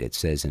might, it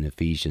says in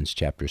Ephesians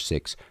chapter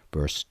 6,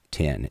 verse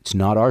 10. It's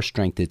not our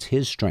strength, it's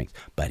his strength,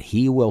 but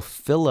he will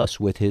fill us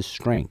with his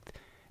strength.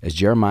 As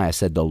Jeremiah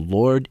said, the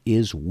Lord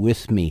is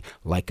with me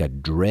like a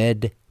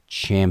dread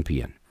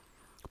champion.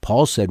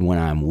 Paul said, when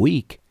I'm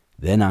weak,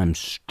 then I'm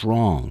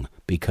strong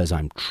because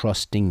I'm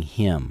trusting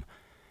him.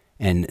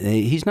 And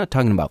he's not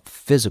talking about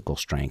physical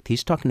strength.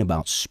 He's talking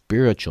about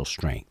spiritual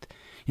strength.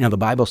 You know, the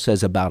Bible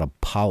says about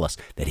Apollos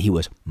that he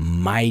was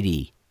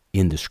mighty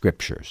in the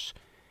scriptures.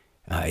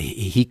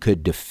 He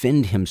could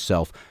defend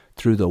himself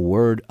through the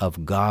word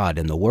of God,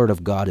 and the word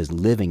of God is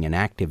living and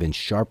active and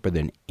sharper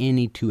than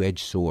any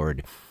two-edged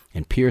sword,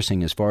 and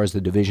piercing as far as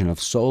the division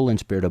of soul and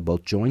spirit, of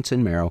both joints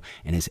and marrow,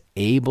 and is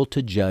able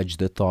to judge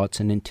the thoughts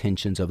and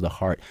intentions of the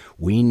heart.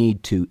 We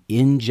need to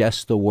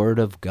ingest the word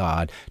of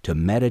God, to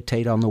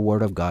meditate on the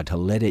word of God, to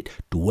let it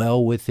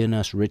dwell within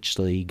us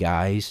richly,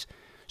 guys,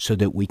 so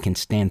that we can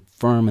stand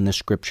firm in the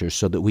scriptures,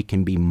 so that we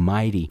can be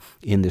mighty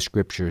in the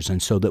scriptures,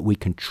 and so that we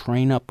can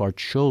train up our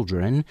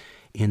children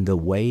in the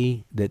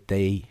way that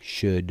they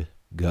should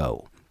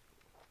go.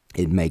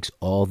 It makes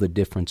all the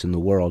difference in the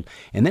world.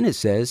 And then it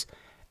says,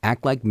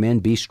 act like men,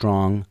 be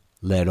strong,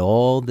 let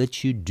all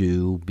that you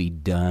do be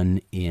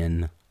done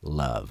in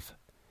love.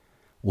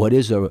 What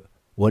is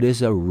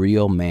a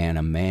real man,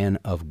 a man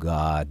of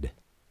God?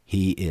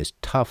 He is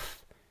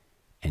tough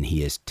and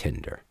he is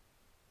tender.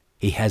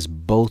 He has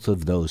both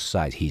of those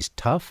sides. He's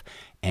tough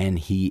and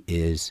he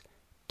is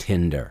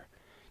tender.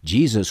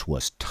 Jesus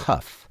was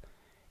tough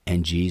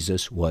and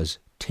Jesus was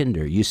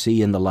tender. You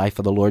see in the life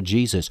of the Lord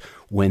Jesus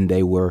when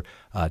they were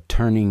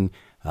turning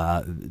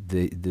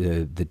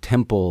the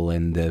temple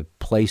and the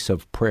place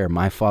of prayer.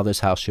 My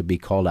Father's house should be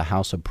called a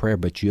house of prayer,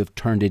 but you have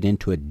turned it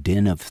into a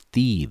den of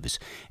thieves.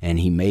 And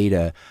he made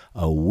a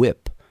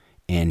whip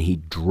and he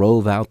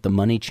drove out the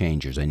money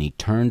changers and he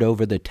turned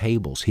over the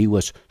tables. He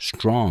was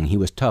strong. He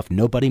was tough.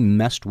 Nobody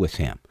messed with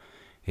him.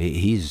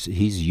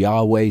 He's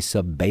Yahweh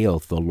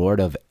Sabaoth, the Lord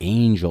of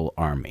angel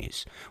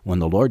armies. When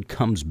the Lord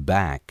comes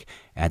back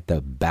at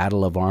the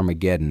Battle of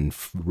Armageddon,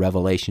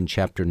 Revelation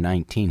chapter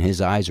 19,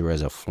 his eyes are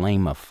as a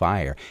flame of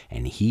fire,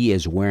 and he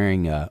is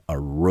wearing a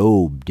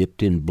robe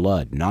dipped in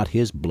blood, not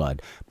his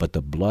blood, but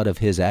the blood of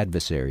his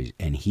adversaries,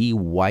 and he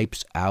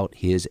wipes out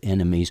his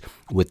enemies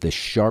with the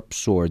sharp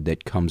sword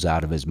that comes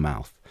out of his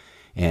mouth.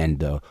 And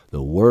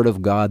the word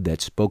of God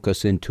that spoke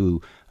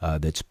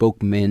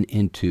men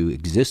into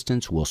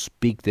existence will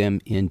speak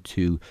them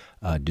into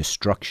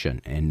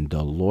destruction. And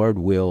the Lord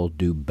will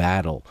do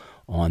battle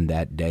on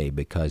that day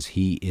because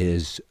he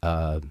is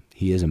a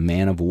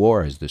man of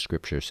war, as the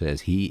Scripture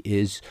says. He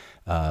is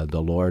the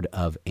Lord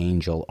of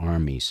angel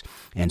armies.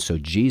 And so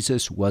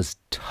Jesus was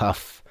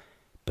tough,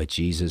 but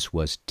Jesus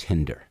was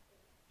tender.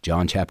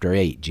 John chapter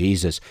 8,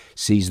 Jesus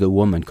sees the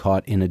woman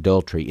caught in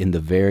adultery in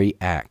the very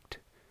act.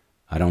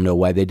 I don't know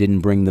why they didn't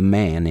bring the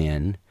man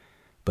in,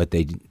 but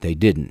they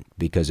didn't,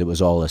 because it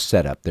was all a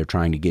setup. They're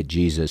trying to get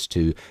Jesus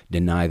to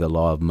deny the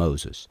law of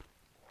Moses.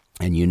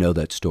 And you know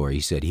that story.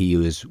 He said, "He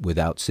who is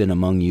without sin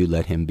among you,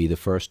 let him be the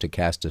first to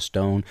cast a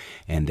stone."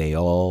 And they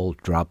all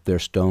dropped their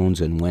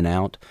stones and went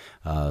out,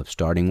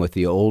 starting with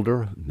the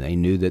older. They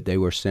knew that they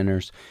were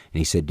sinners. And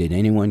he said, "Did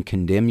anyone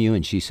condemn you?"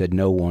 And she said,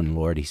 "No one,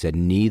 Lord." He said,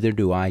 "Neither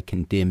do I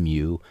condemn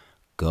you.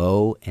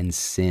 Go and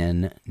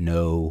sin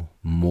no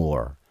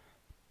more."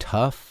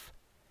 Tough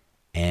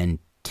and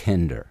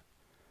tender,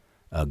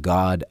 a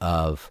God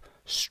of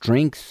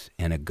strength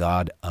and a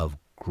God of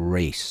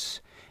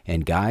grace.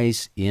 And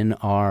guys, in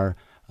our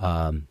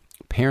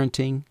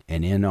parenting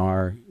and in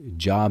our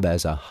job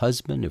as a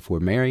husband, if we're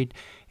married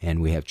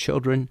and we have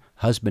children,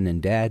 husband and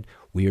dad,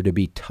 we are to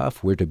be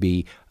tough. We're to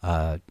be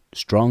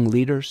strong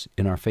leaders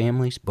in our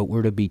families, but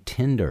we're to be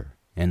tender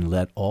and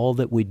let all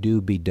that we do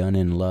be done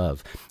in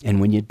love. And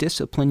when you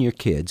discipline your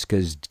kids,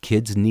 because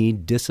kids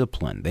need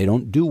discipline, they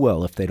don't do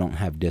well if they don't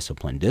have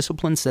discipline.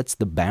 Discipline sets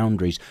the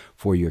boundaries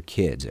for your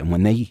kids. And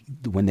when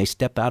they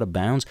step out of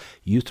bounds,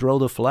 you throw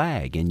the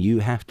flag and you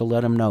have to let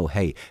them know,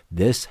 hey,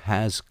 this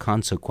has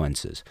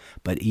consequences.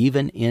 But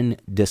even in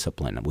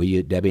discipline,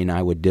 Debbie and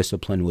I would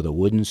discipline with a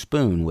wooden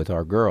spoon with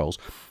our girls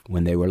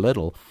when they were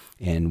little.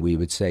 And we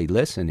would say,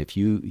 listen, if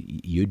you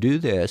do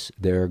this,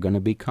 there are going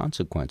to be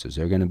consequences.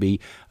 There are going to be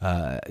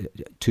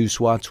 2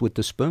 swats with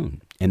the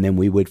spoon. And then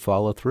we would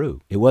follow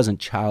through. It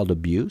wasn't child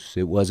abuse.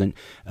 It wasn't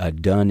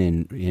done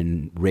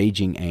in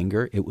raging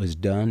anger. It was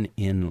done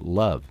in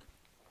love.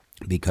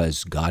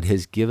 Because God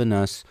has given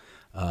us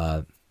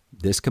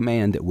this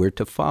command that we're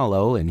to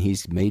follow, and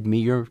He's made me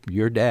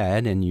your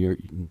dad,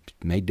 and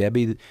made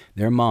Debbie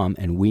their mom,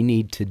 and we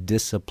need to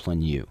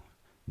discipline you.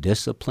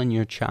 Discipline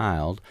your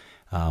child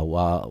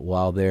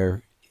while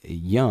they're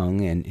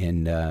young,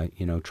 and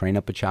train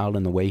up a child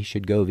in the way he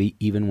should go.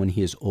 Even when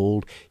he is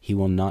old, he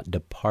will not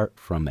depart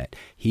from it.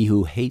 He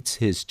who hates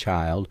his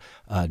child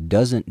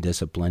doesn't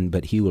discipline,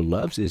 but he who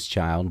loves his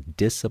child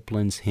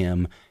disciplines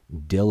him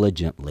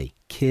diligently.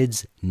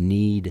 Kids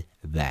need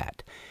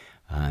that.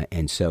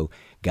 And so,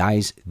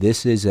 guys,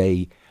 this is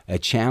a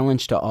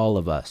challenge to all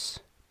of us,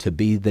 to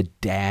be the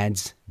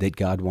dads that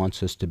God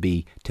wants us to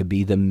be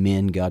the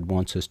men God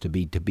wants us to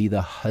be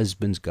the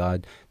husbands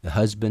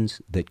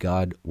that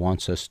God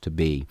wants us to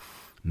be.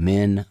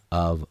 Men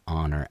of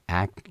honor.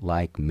 Act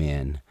like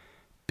men.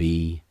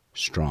 Be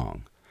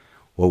strong.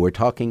 Well, we're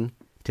talking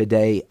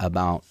today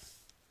about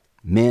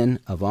men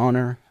of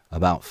honor,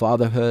 about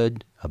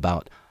fatherhood,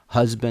 about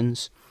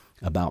husbands,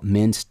 about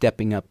men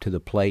stepping up to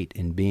the plate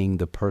and being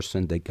the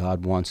person that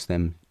God wants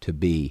them to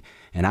be.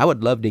 And I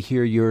would love to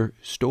hear your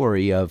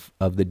story of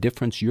the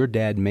difference your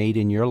dad made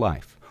in your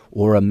life,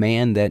 or a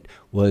man that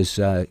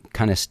was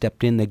kind of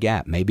stepped in the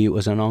gap. Maybe it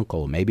was an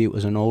uncle, maybe it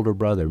was an older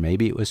brother,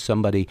 maybe it was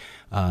somebody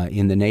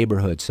in the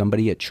neighborhood,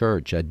 somebody at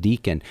church, a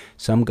deacon,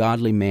 some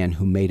godly man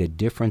who made a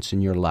difference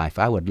in your life.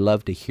 I would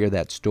love to hear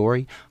that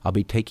story. I'll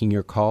be taking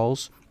your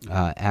calls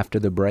after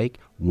the break,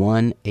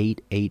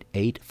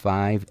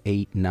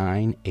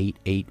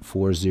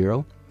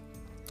 1-888-589-8840.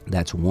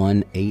 That's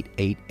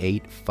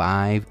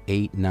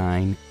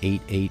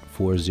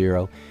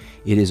 1-888-589-8840.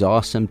 It is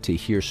awesome to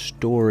hear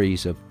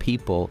stories of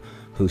people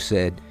who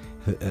said,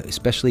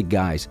 especially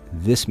guys,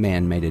 this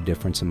man made a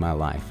difference in my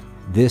life.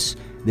 This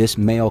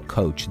male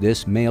coach,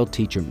 this male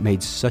teacher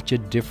made such a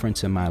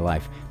difference in my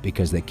life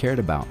because they cared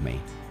about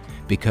me,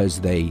 because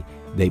they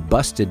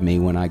busted me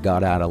when I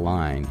got out of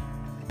line,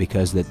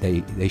 because that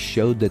they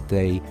showed that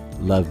they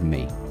loved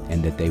me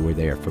and that they were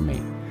there for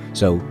me.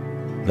 So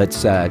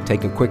let's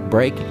take a quick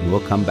break, and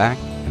we'll come back,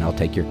 and I'll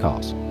take your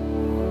calls.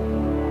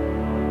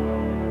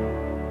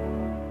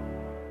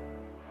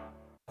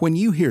 When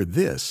you hear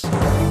this,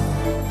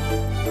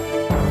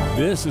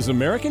 this is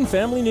American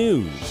Family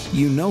News.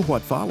 You know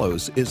what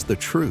follows is the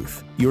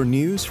truth. Your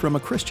news from a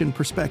Christian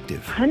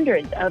perspective.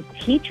 Hundreds of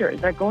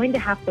teachers are going to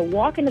have to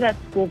walk into that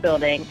school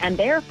building, and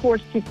they are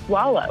forced to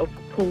swallow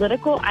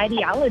political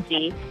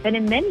ideology that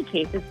in many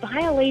cases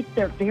violates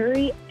their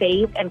very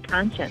faith and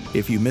conscience.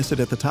 If you miss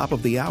it at the top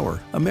of the hour,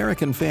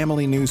 American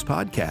Family News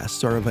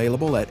podcasts are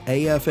available at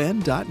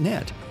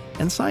afn.net.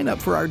 And sign up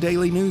for our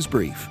daily news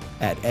brief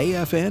at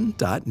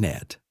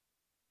afn.net.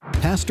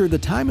 Pastor, the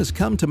time has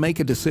come to make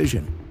a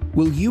decision.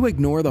 Will you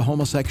ignore the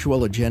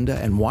homosexual agenda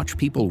and watch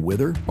people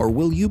wither, or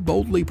will you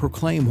boldly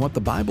proclaim what the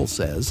Bible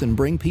says and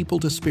bring people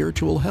to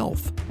spiritual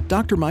health?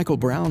 Dr. Michael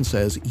Brown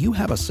says you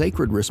have a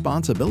sacred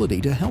responsibility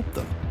to help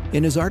them.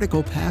 In his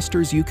article,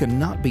 Pastors, You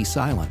Cannot Be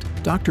Silent,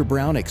 Dr.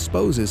 Brown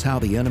exposes how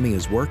the enemy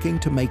is working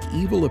to make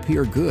evil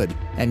appear good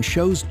and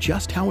shows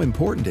just how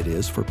important it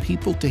is for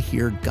people to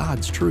hear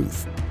God's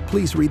truth.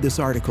 Please read this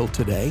article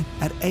today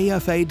at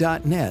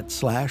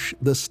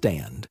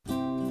afa.net/thestand.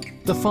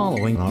 The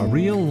following are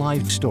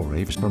real-life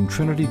stories from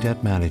Trinity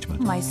Debt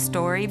Management. My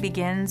story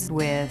begins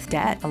with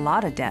debt, a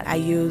lot of debt. I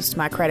used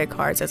my credit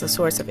cards as a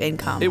source of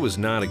income. It was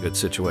not a good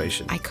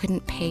situation. I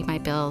couldn't pay my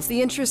bills.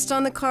 The interest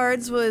on the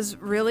cards was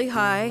really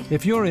high.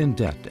 If you're in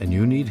debt and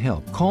you need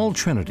help, call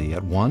Trinity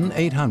at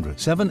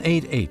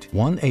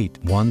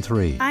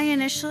 1-800-788-1813. I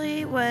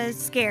initially was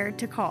scared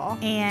to call,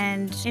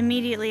 and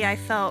immediately I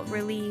felt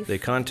relief. They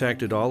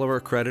contacted all of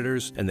our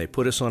creditors, and they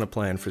put us on a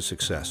plan for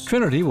success.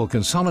 Trinity will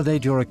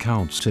consolidate your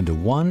accounts into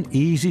one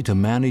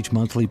easy-to-manage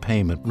monthly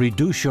payment,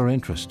 reduce your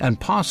interest, and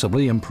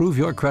possibly improve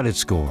your credit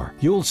score.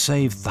 You'll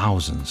save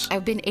thousands.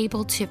 I've been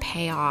able to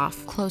pay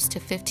off close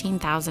to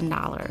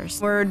 $15,000.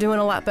 We're doing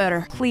a lot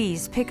better.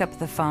 Please pick up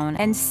the phone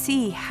and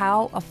see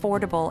how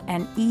affordable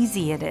and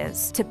easy it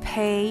is to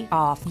pay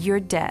off your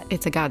debt.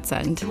 It's a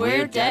godsend.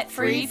 We're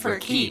debt-free for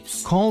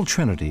keeps. Call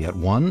Trinity at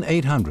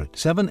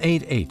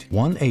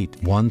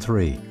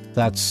 1-800-788-1813.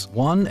 That's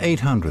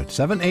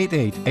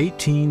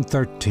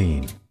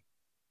 1-800-788-1813.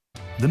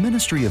 The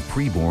Ministry of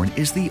Preborn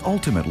is the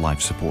ultimate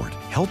life support,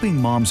 helping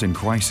moms in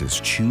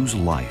crisis choose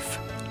life.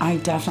 I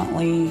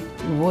definitely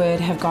would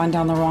have gone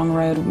down the wrong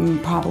road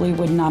and probably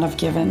would not have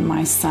given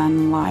my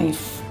son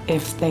life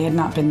if they had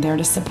not been there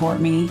to support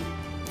me.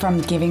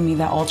 From giving me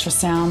the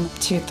ultrasound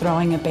to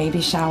throwing a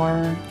baby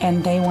shower,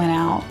 and they went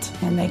out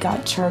and they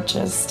got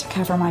churches to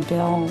cover my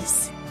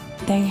bills.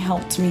 They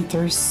helped me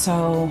through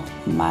so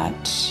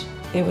much.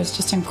 It was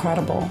just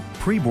incredible.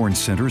 Preborn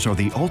centers are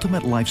the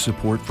ultimate life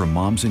support for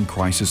moms in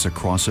crisis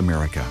across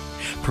America,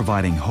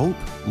 providing hope,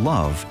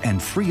 love,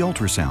 and free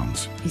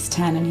ultrasounds. He's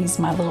 10 and he's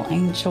my little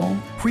angel.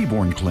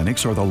 Preborn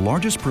clinics are the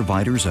largest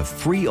providers of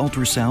free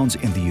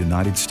ultrasounds in the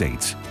United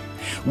States.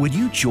 Would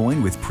you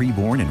join with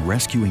Preborn in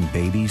rescuing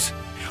babies?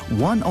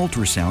 One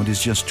ultrasound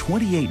is just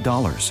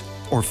 $28,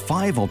 or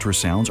 5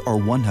 ultrasounds are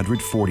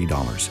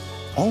 $140.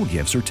 All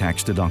gifts are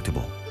tax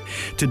deductible.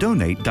 To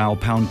donate, dial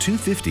pound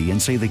 250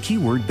 and say the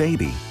keyword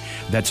baby.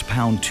 That's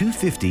pound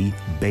 250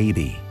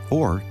 baby,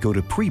 or go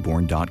to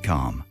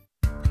preborn.com.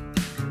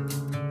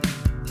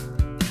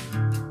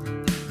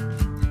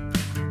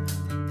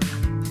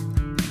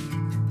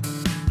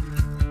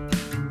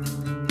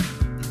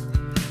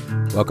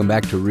 Welcome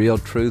back to Real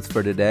Truth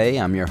for Today.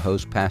 I'm your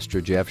host,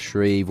 Pastor Jeff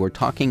Shreve. We're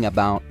talking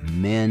about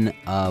men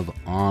of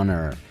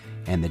honor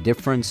and the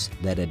difference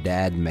that a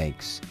dad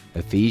makes.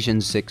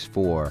 Ephesians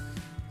 6:4.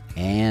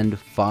 And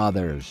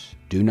fathers,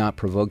 do not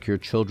provoke your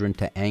children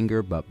to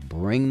anger, but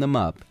bring them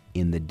up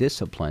in the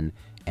discipline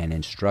and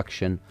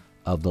instruction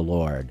of the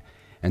Lord.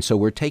 And so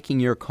we're taking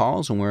your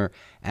calls and we're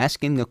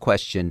asking the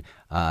question,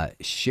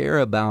 share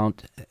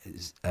about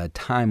a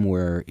time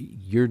where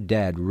your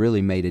dad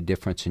really made a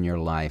difference in your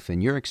life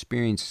and your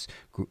experience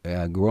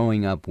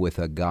growing up with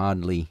a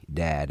godly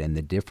dad and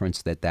the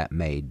difference that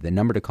made. The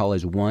number to call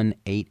is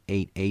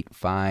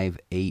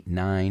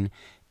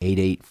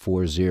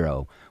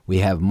 1-888-589-8840. We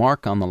have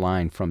Mark on the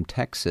line from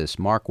Texas.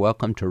 Mark,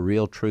 welcome to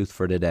Real Truth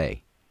for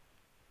Today.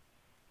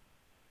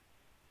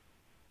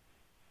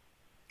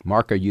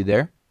 Mark, are you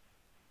there?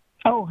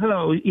 Oh,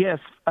 hello. Yes,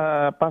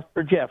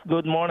 Pastor Jeff.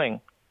 Good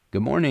morning.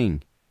 Good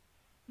morning.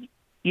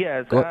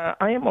 Yes,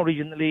 I am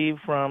originally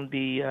from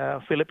the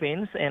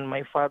Philippines, and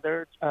my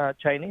father,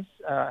 Chinese,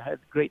 had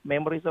great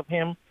memories of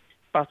him.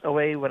 Passed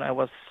away when I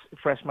was a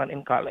freshman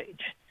in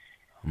college.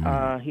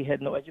 He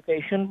had no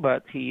education,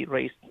 but he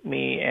raised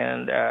me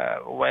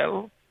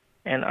well,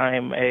 and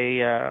I'm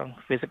a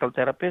physical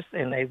therapist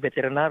and a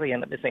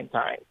veterinarian at the same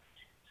time.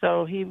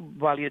 So he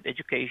valued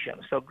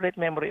education. So great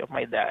memory of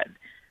my dad.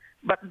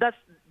 But that's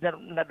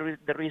not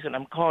the reason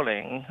I'm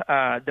calling.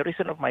 The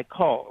reason of my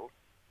call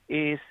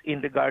is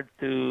in regard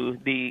to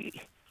the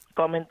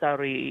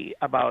commentary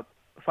about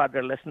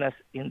fatherlessness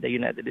in the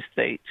United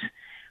States.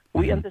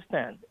 We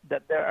understand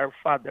that there are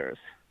fathers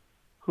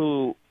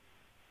who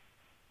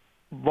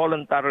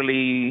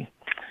voluntarily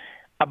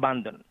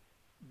abandon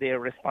their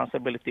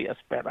responsibility as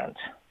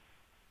parents.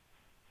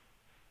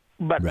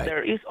 But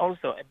there is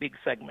also a big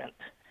segment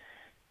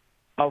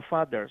of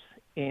fathers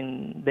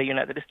in the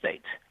United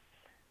States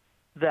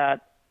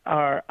that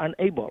are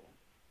unable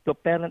to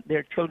parent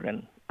their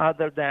children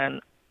other than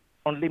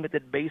on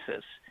limited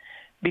basis,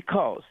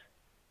 because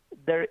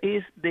there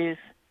is this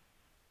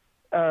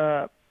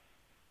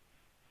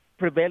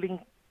prevailing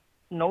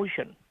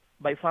notion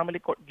by family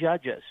court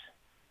judges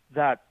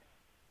that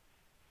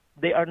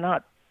they are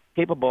not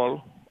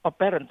capable of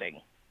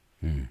parenting.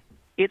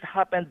 It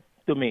happened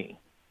to me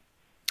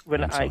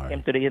when I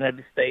came to the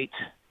United States,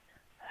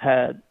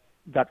 had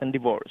gotten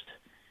divorced.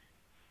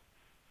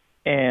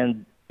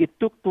 And it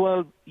took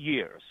 12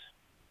 years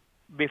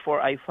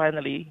before I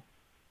finally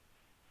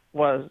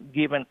was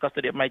given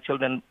custody of my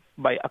children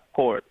by a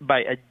court, by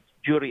a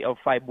jury of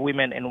 5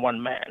 women and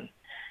 1 man.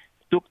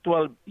 It took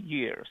 12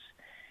 years.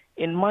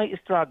 In my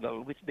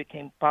struggle, which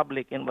became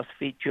public and was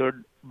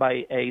featured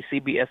by a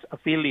CBS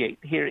affiliate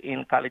here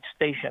in College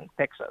Station,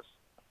 Texas,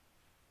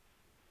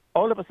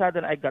 all of a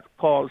sudden I got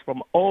calls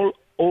from all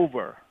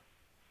over.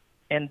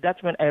 And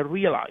that's when I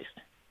realized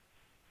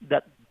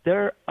that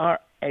there are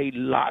a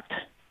lot,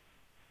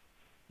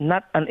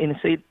 not an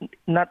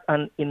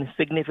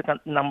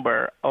insignificant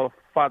number of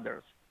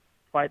fathers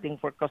fighting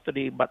for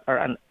custody but are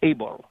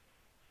unable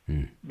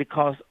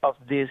because of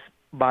this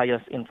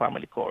bias in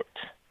family courts.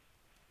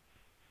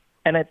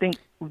 And I think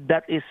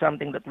that is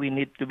something that we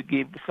need to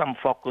give some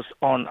focus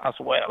on as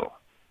well.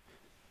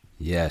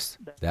 Yes,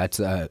 that's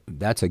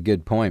a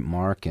good point,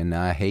 Mark, and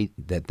I hate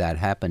that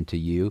happened to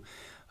you.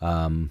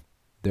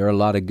 There are a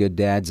lot of good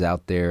dads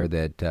out there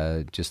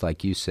that, just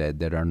like you said,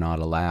 that are not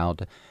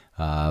allowed.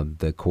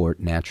 The court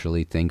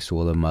naturally thinks,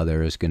 well, the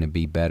mother is going to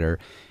be better.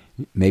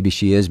 Maybe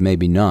she is,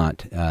 maybe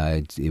not.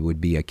 It would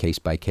be a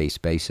case-by-case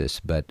basis.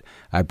 But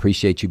I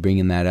appreciate you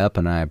bringing that up,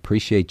 and I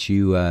appreciate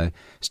you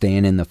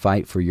staying in the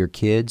fight for your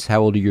kids.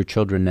 How old are your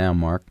children now,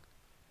 Mark?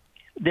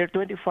 They're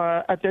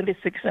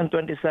 26 and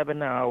 27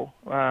 now.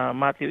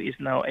 Matthew is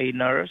now a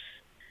nurse,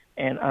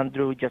 and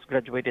Andrew just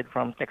graduated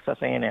from Texas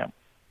A&M.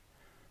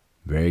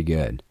 Very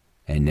good.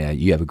 And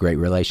you have a great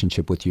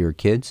relationship with your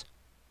kids?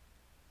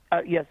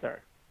 Yes,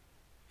 sir.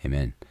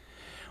 Amen.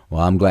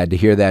 Well, I'm glad to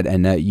hear that.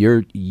 And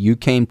you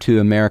came to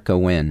America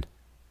when?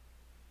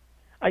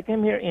 I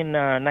came here in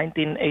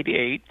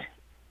 1988.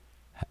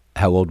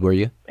 How old were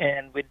you?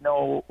 And with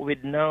no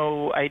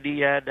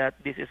idea that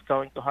this is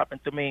going to happen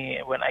to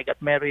me. When I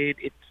got married,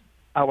 it's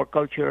our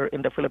culture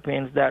in the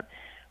Philippines that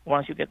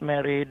once you get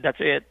married, that's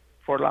it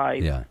for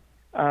life. Yeah.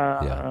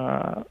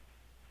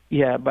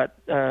 Yeah, but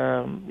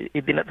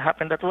it did not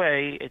happen that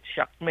way. It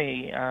shocked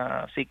me.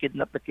 She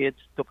kidnapped the kids,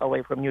 took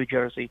away from New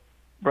Jersey,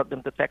 brought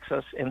them to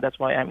Texas, and that's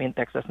why I'm in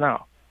Texas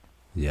now.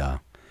 Yeah.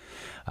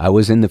 I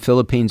was in the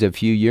Philippines a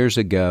few years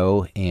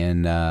ago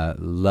and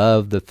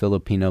love the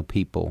Filipino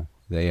people.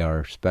 They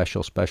are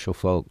special, special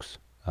folks.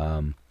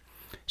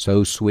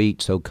 So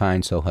sweet, so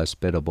kind, so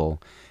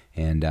hospitable.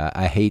 And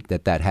I hate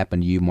that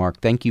happened to you, Mark.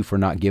 Thank you for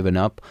not giving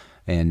up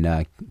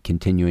and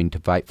continuing to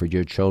fight for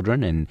your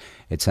children. And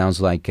it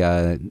sounds like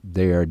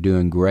they are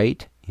doing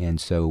great.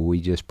 And so we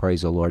just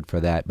praise the Lord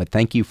for that. But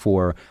thank you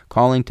for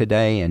calling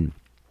today and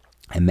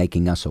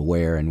making us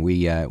aware. And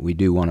we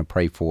do want to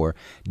pray for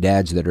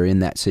dads that are in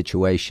that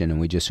situation. And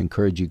we just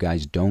encourage you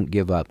guys, don't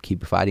give up.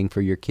 Keep fighting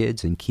for your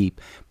kids and keep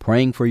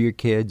praying for your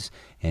kids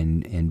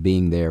and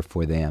being there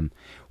for them.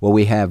 Well,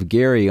 we have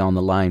Gary on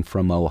the line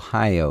from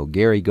Ohio.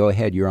 Gary, go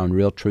ahead. You're on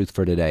Real Truth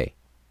for Today.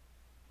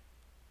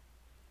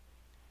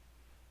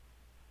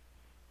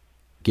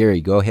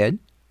 Gary, go ahead.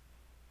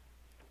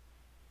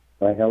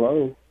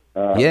 Hello.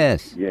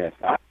 Yes. Yes.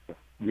 I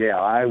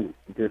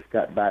just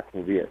got back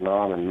from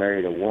Vietnam and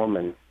married a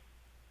woman.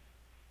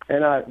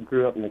 And I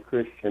grew up in a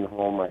Christian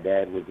home. My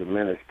dad was a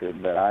minister,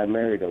 but I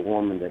married a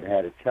woman that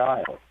had a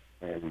child.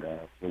 And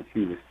when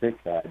she was 6,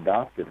 I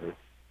adopted her,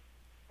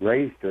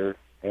 raised her,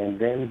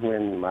 and then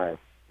when my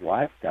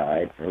wife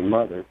died, her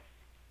mother,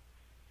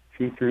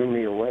 she threw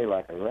me away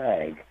like a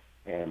rag.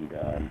 And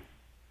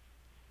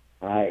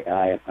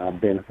I've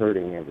been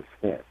hurting ever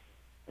since.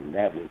 And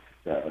that was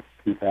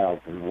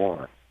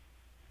 2001.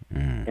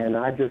 And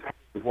I just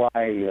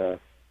why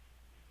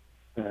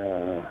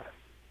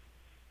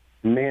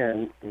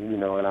men,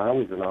 and I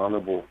was an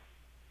honorable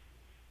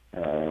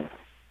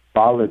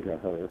father to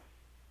her.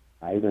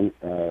 I even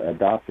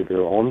adopted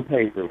her on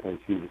paper when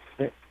she was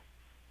 6.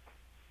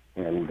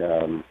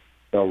 And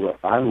so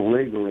I'm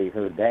legally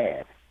her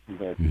dad,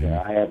 but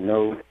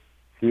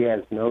she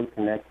has no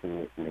connection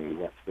with me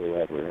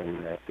whatsoever,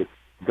 and it's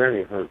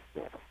very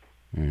hurtful.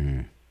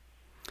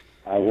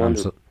 I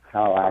wonder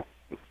how I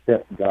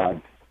accept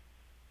God's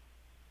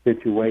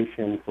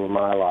situation for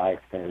my life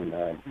and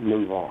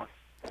move on.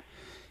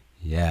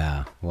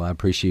 Yeah, well, I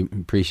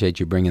appreciate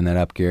you bringing that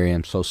up, Gary.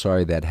 I'm so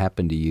sorry that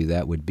happened to you.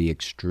 That would be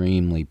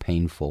extremely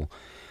painful.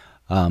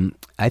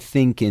 I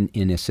think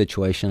in a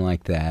situation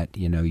like that,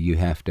 you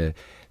have to,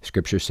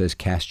 Scripture says,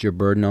 cast your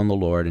burden on the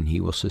Lord and He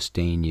will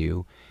sustain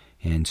you.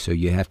 And so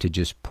you have to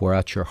just pour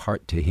out your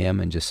heart to Him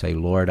and just say,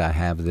 Lord, I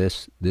have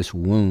this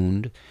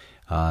wound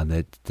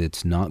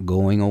that's not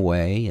going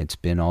away. It's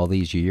been all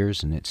these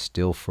years and it's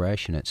still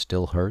fresh and it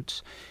still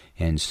hurts.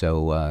 And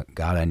so,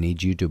 God, I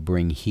need you to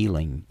bring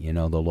healing. You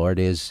know, the Lord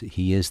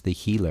He is the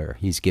healer.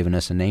 He's given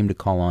us a name to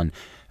call on,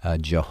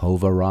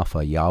 Jehovah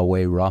Rapha,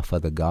 Yahweh Rapha,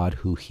 the God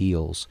who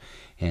heals.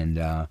 And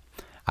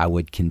I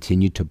would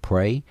continue to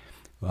pray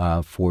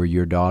for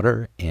your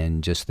daughter,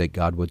 and just that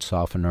God would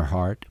soften her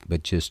heart.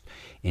 But just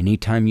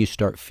anytime you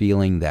start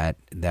feeling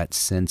that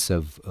sense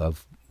of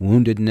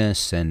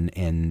woundedness,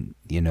 and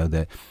you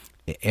know,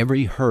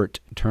 every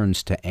hurt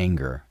turns to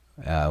anger.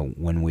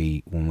 When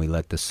we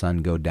let the sun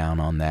go down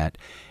on that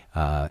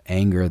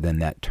anger, then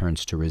that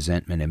turns to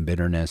resentment and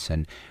bitterness.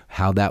 And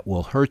how that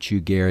will hurt you,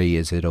 Gary,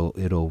 is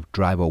it'll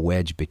drive a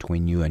wedge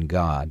between you and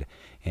God,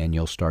 and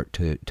you'll start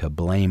to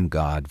blame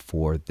God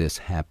for this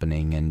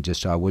happening. And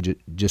I would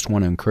just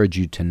want to encourage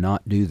you to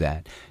not do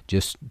that.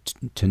 Just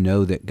to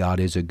know that God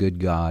is a good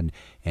God,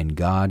 and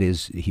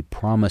He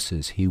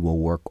promises He will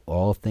work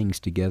all things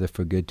together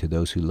for good to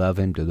those who love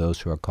Him, to those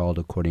who are called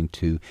according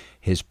to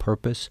His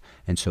purpose.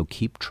 And so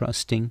keep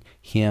trusting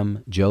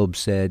Him. Job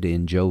said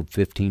in Job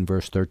 15,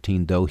 verse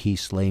 13, though He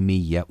slay me,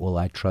 yet will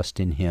I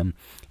trust in Him.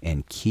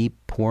 And keep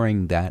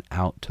pouring that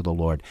out to the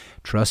Lord.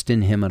 Trust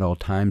in Him at all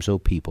times, O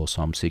people.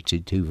 Psalm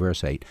 62,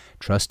 verse 8.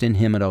 Trust in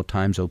Him at all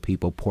times, O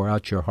people. Pour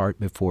out your heart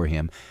before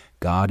Him.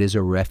 God is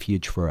a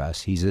refuge for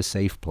us. He's a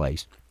safe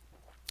place.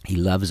 He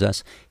loves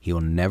us. He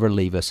will never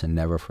leave us and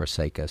never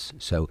forsake us.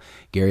 So,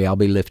 Gary, I'll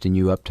be lifting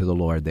you up to the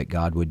Lord, that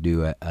God would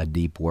do a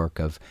deep work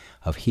of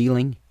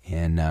healing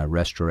and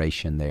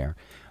restoration there.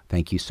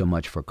 Thank you so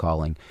much for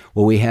calling.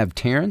 Well, we have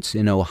Terrence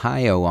in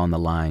Ohio on the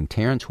line.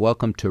 Terrence,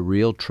 welcome to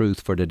Real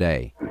Truth for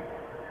Today.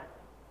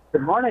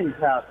 Good morning,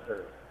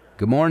 Pastor.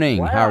 Good morning.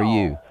 Wow. How are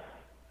you?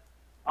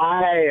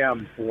 I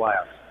am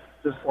blessed,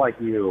 just like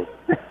you.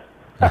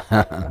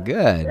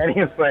 Good.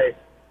 Anyway,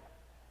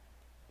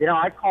 you know,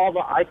 I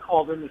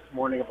called in this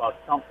morning about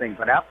something,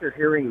 but after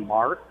hearing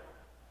Mark,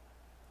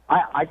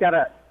 I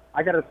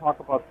gotta talk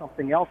about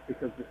something else,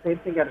 because the same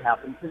thing had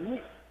happened to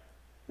me,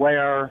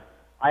 where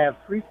I have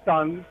 3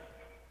 sons.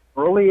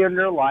 Early in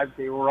their lives,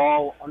 they were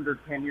all under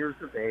 10 years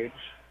of age.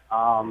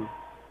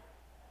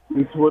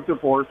 Due to a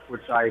divorce,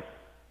 which I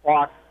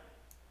fought,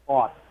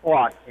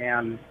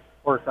 and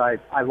of course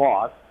I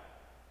lost.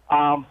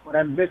 But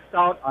I missed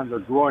out on their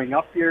growing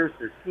up years,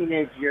 their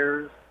teenage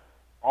years.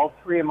 All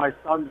 3 of my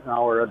sons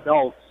now are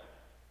adults,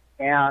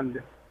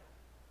 and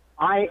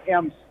I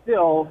am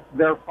still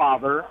their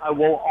father. I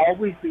will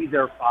always be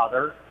their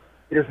father.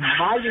 It is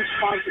my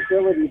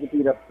responsibility to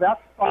be the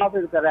best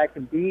father that I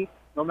can be,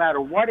 no matter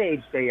what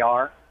age they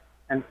are.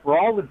 And for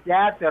all the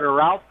dads that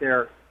are out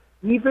there,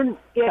 even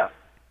if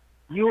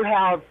you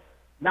have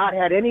not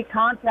had any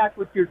contact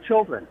with your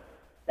children,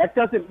 that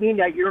doesn't mean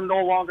that you're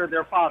no longer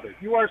their father.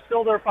 You are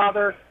still their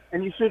father,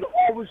 and you should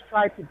always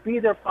try to be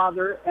their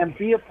father and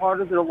be a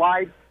part of their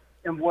lives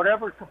in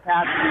whatever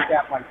capacity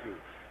that might be.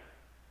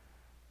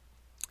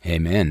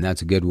 Amen.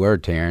 That's a good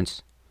word,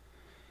 Terrence.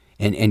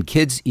 And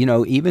kids, you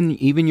know,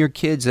 even your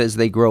kids as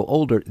they grow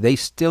older, they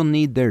still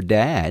need their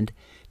dad.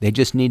 They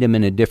just need him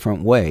in a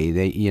different way.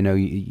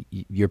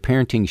 Your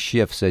parenting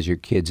shifts as your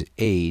kids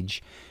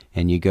age,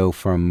 and you go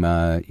from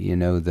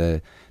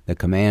the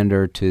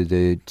commander to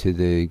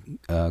the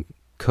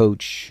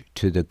coach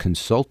to the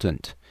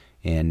consultant.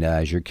 And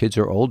as your kids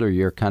are older,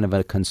 you're kind of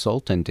a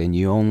consultant, and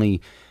you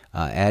only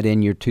add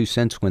in your 2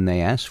 cents when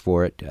they ask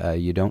for it.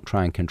 You don't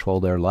try and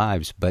control their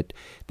lives, but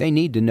they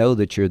need to know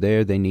that you're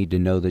there. They need to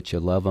know that you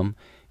love them,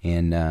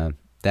 and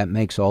that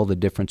makes all the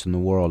difference in the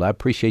world. I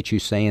appreciate you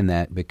saying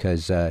that,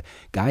 because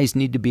guys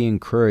need to be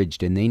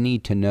encouraged, and they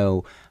need to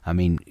know. I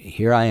mean,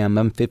 here I am.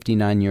 I'm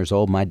 59 years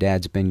old. My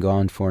dad's been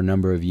gone for a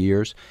number of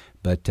years,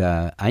 but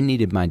I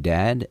needed my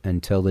dad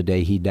until the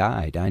day he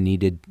died. I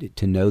needed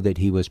to know that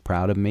he was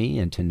proud of me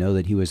and to know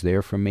that he was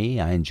there for me.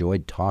 I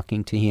enjoyed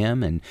talking to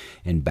him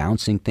and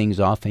bouncing things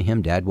off of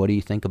him. Dad, what do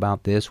you think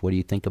about this? What do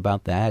you think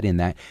about that? In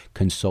that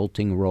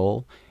consulting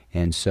role.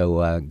 And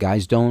so,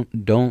 guys,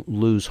 don't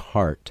lose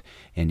heart.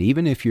 And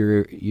even if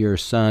your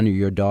son or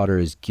your daughter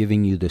is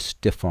giving you the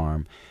stiff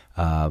arm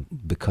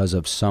because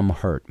of some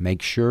hurt,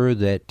 make sure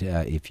that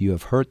if you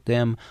have hurt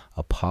them,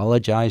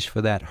 apologize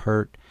for that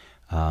hurt.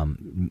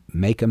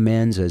 Make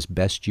amends as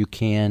best you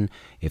can.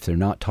 If they're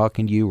not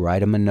talking to you, write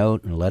them a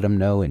note and let them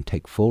know, and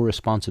take full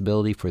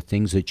responsibility for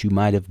things that you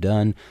might have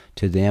done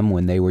to them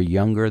when they were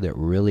younger that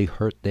really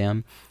hurt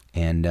them.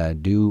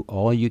 And do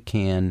all you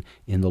can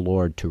in the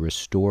Lord to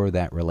restore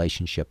that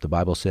relationship. The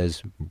Bible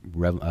says,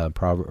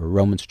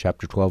 Romans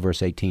chapter 12,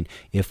 verse 18,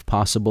 if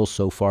possible,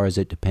 so far as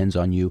it depends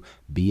on you,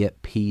 be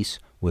at peace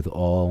with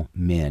all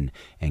men.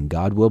 And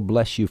God will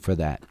bless you for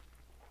that.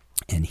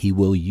 And He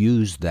will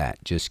use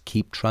that. Just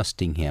keep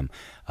trusting Him.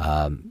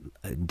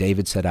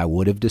 David said, I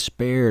would have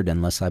despaired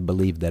unless I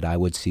believed that I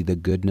would see the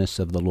goodness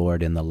of the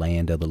Lord in the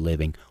land of the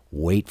living.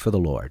 Wait for the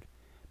Lord.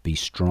 Be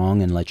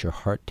strong and let your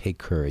heart take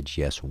courage.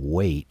 Yes,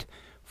 wait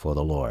for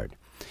the Lord.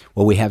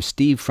 Well, we have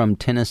Steve from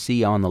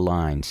Tennessee on the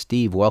line.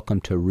 Steve, welcome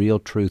to Real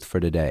Truth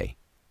for Today.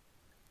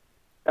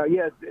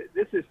 Yes,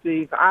 this is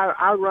Steve.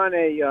 I run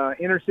a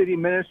inner city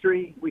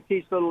ministry. We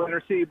teach little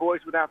inner city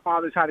boys without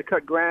fathers how to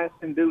cut grass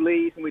and do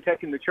leaves, and we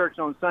take them to church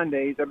on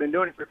Sundays. I've been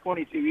doing it for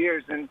 22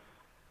 years, and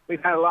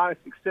we've had a lot of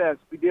success.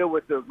 We deal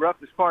with the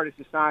roughest part of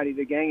society,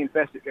 the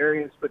gang-infested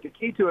areas, but the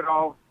key to it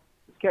all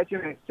is catching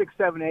them at 6,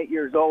 7, 8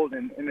 years old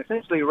and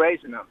essentially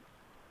raising them.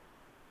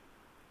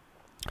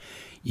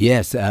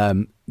 Yes.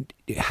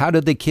 How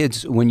do the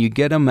kids, when you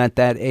get them at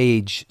that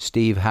age,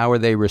 Steve, how are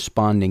they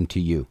responding to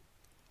you?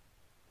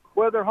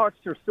 Well, their hearts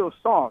are still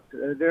soft.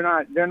 They're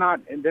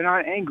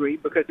not angry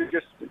because they're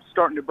just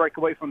starting to break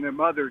away from their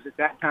mothers at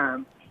that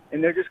time,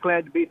 and they're just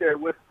glad to be there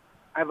with.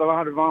 I have a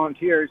lot of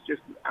volunteers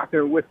just out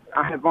there with.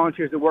 I have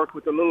volunteers that work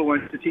with the little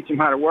ones to teach them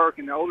how to work,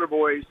 and the older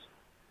boys,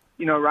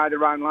 ride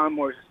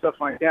lawnmowers and stuff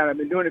like that. I've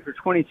been doing it for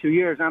 22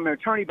 years. I'm an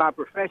attorney by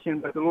profession,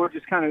 but the Lord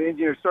just kind of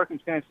engineered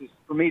circumstances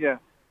for me to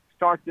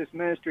start this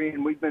ministry,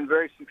 and we've been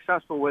very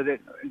successful with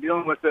it,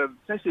 dealing with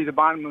essentially the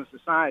bottom of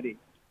society.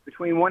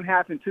 Between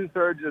 1/2 and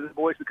 2/3 of the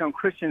boys become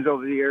Christians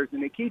over the years,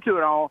 and the key to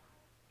it all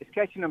is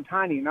catching them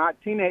tiny, not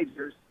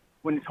teenagers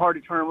when it's hard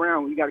to turn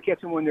around. You got to catch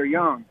them when they're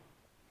young.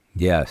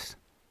 Yes,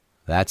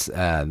 that's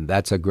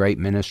a great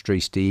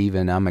ministry, Steve,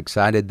 and I'm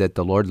excited that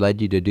the Lord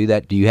led you to do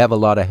that. Do you have a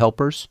lot of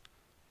helpers?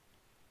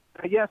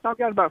 Yes, I've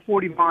got about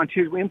 40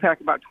 volunteers. We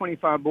impact about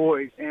 25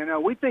 boys,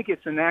 and we think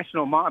it's a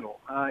national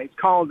model. It's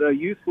called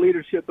Youth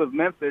Leadership of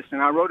Memphis,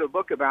 and I wrote a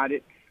book about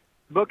it.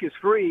 The book is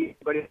free,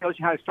 but it tells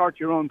you how to start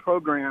your own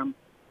program.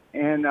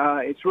 And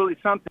it's really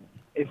something.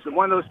 It's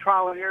one of those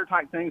trial and error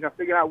type things. I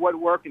figured out what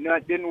worked and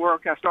that didn't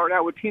work. I started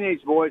out with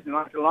teenage boys, and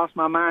I lost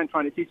my mind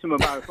trying to teach them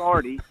about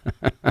authority.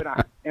 But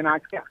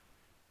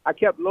I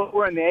kept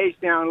lowering the age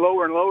down,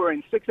 lower and lower.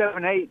 And 6,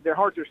 7, 8, their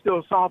hearts are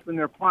still soft and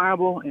they're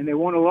pliable, and they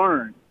want to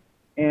learn.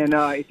 And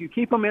if you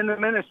keep them in the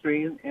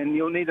ministry, and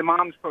you'll need the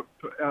mom's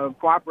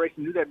cooperation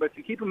to do that, but if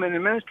you keep them in the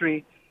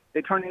ministry,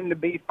 they turn into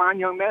be fine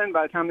young men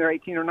by the time they're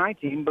 18 or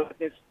 19, but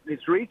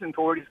its reason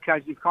for it is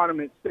because you've caught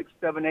them at 6,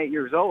 7, 8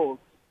 years old.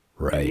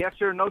 Right. And yes,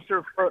 sir, no,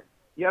 sir.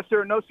 Yes,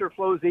 sir, no, sir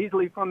flows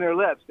easily from their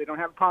lips. They don't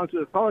have problems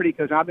with authority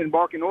because I've been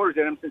barking orders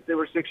at them since they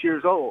were 6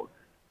 years old.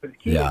 But the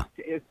key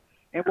is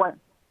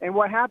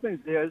what happens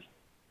is,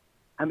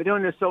 I've been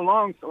doing this so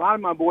long, so a lot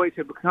of my boys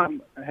have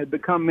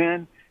become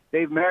men.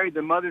 They've married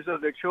the mothers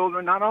of their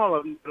children. Not all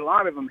of them, but a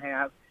lot of them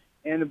have.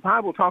 And the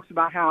Bible talks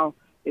about how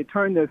it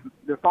turned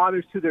their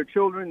fathers to their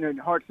children, their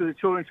hearts to their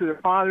children to their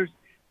fathers.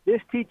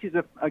 This teaches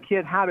a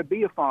kid how to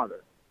be a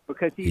father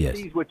because he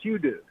sees what you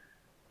do.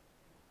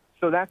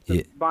 So that's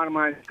the bottom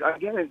line.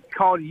 Again, it's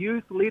called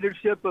Youth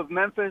Leadership of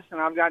Memphis, and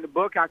I've got a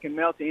book I can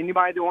mail to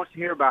anybody that wants to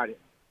hear about it.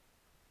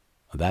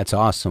 That's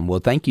awesome. Well,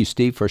 thank you,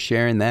 Steve, for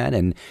sharing that,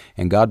 and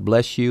God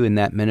bless you in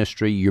that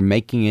ministry. You're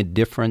making a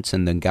difference,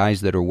 and the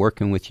guys that are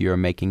working with you are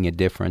making a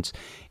difference,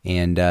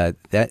 and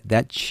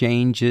that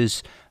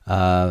changes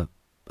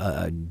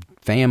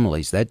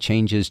families. That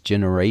changes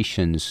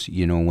generations,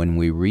 when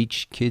we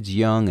reach kids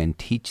young and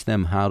teach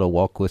them how to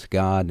walk with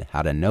God,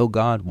 how to know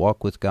God,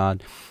 walk with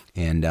God,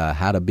 and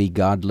how to be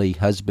godly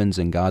husbands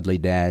and godly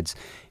dads,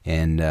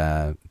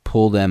 and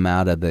pull them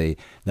out of the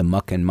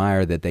muck and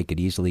mire that they could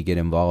easily get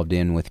involved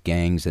in with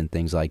gangs and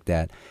things like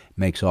that.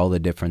 Makes all the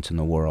difference in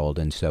the world.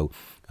 And so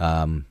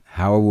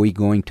how are we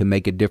going to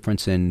make a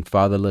difference in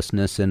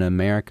fatherlessness in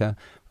America?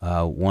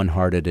 One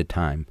heart at a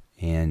time.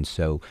 And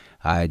so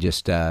I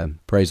just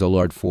praise the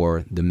Lord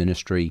for the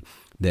ministry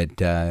that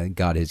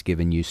God has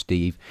given you,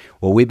 Steve.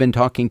 Well, we've been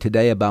talking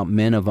today about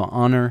Men of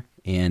Honor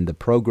and the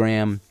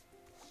program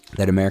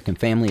that American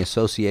Family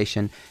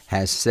Association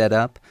has set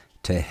up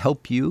to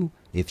help you.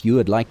 If you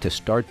would like to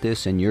start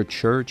this in your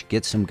church,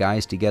 get some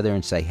guys together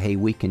and say, hey,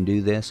 we can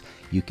do this.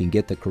 You can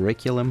get the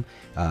curriculum,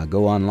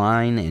 go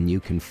online and you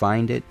can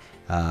find it,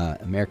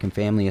 American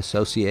Family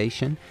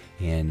Association,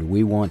 and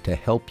we want to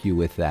help you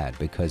with that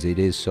because it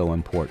is so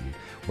important.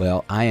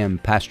 Well, I am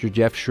Pastor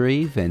Jeff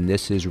Shreve, and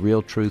this is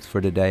Real Truth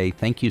for Today.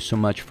 Thank you so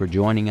much for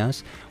joining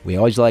us. We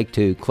always like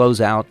to close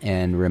out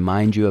and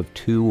remind you of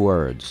 2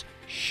 words,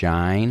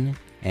 shine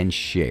and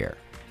share.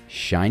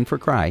 Shine for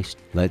Christ.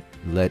 Let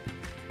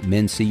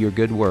men see your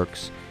good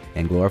works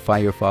and glorify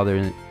your Father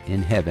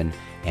in heaven,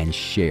 and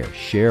share.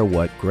 Share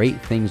what great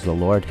things the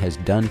Lord has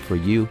done for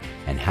you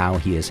and how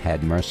He has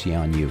had mercy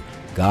on you.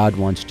 God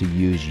wants to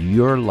use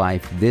your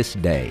life this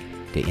day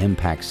to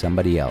impact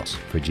somebody else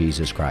for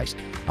Jesus Christ.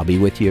 I'll be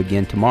with you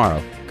again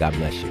tomorrow. God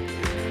bless you.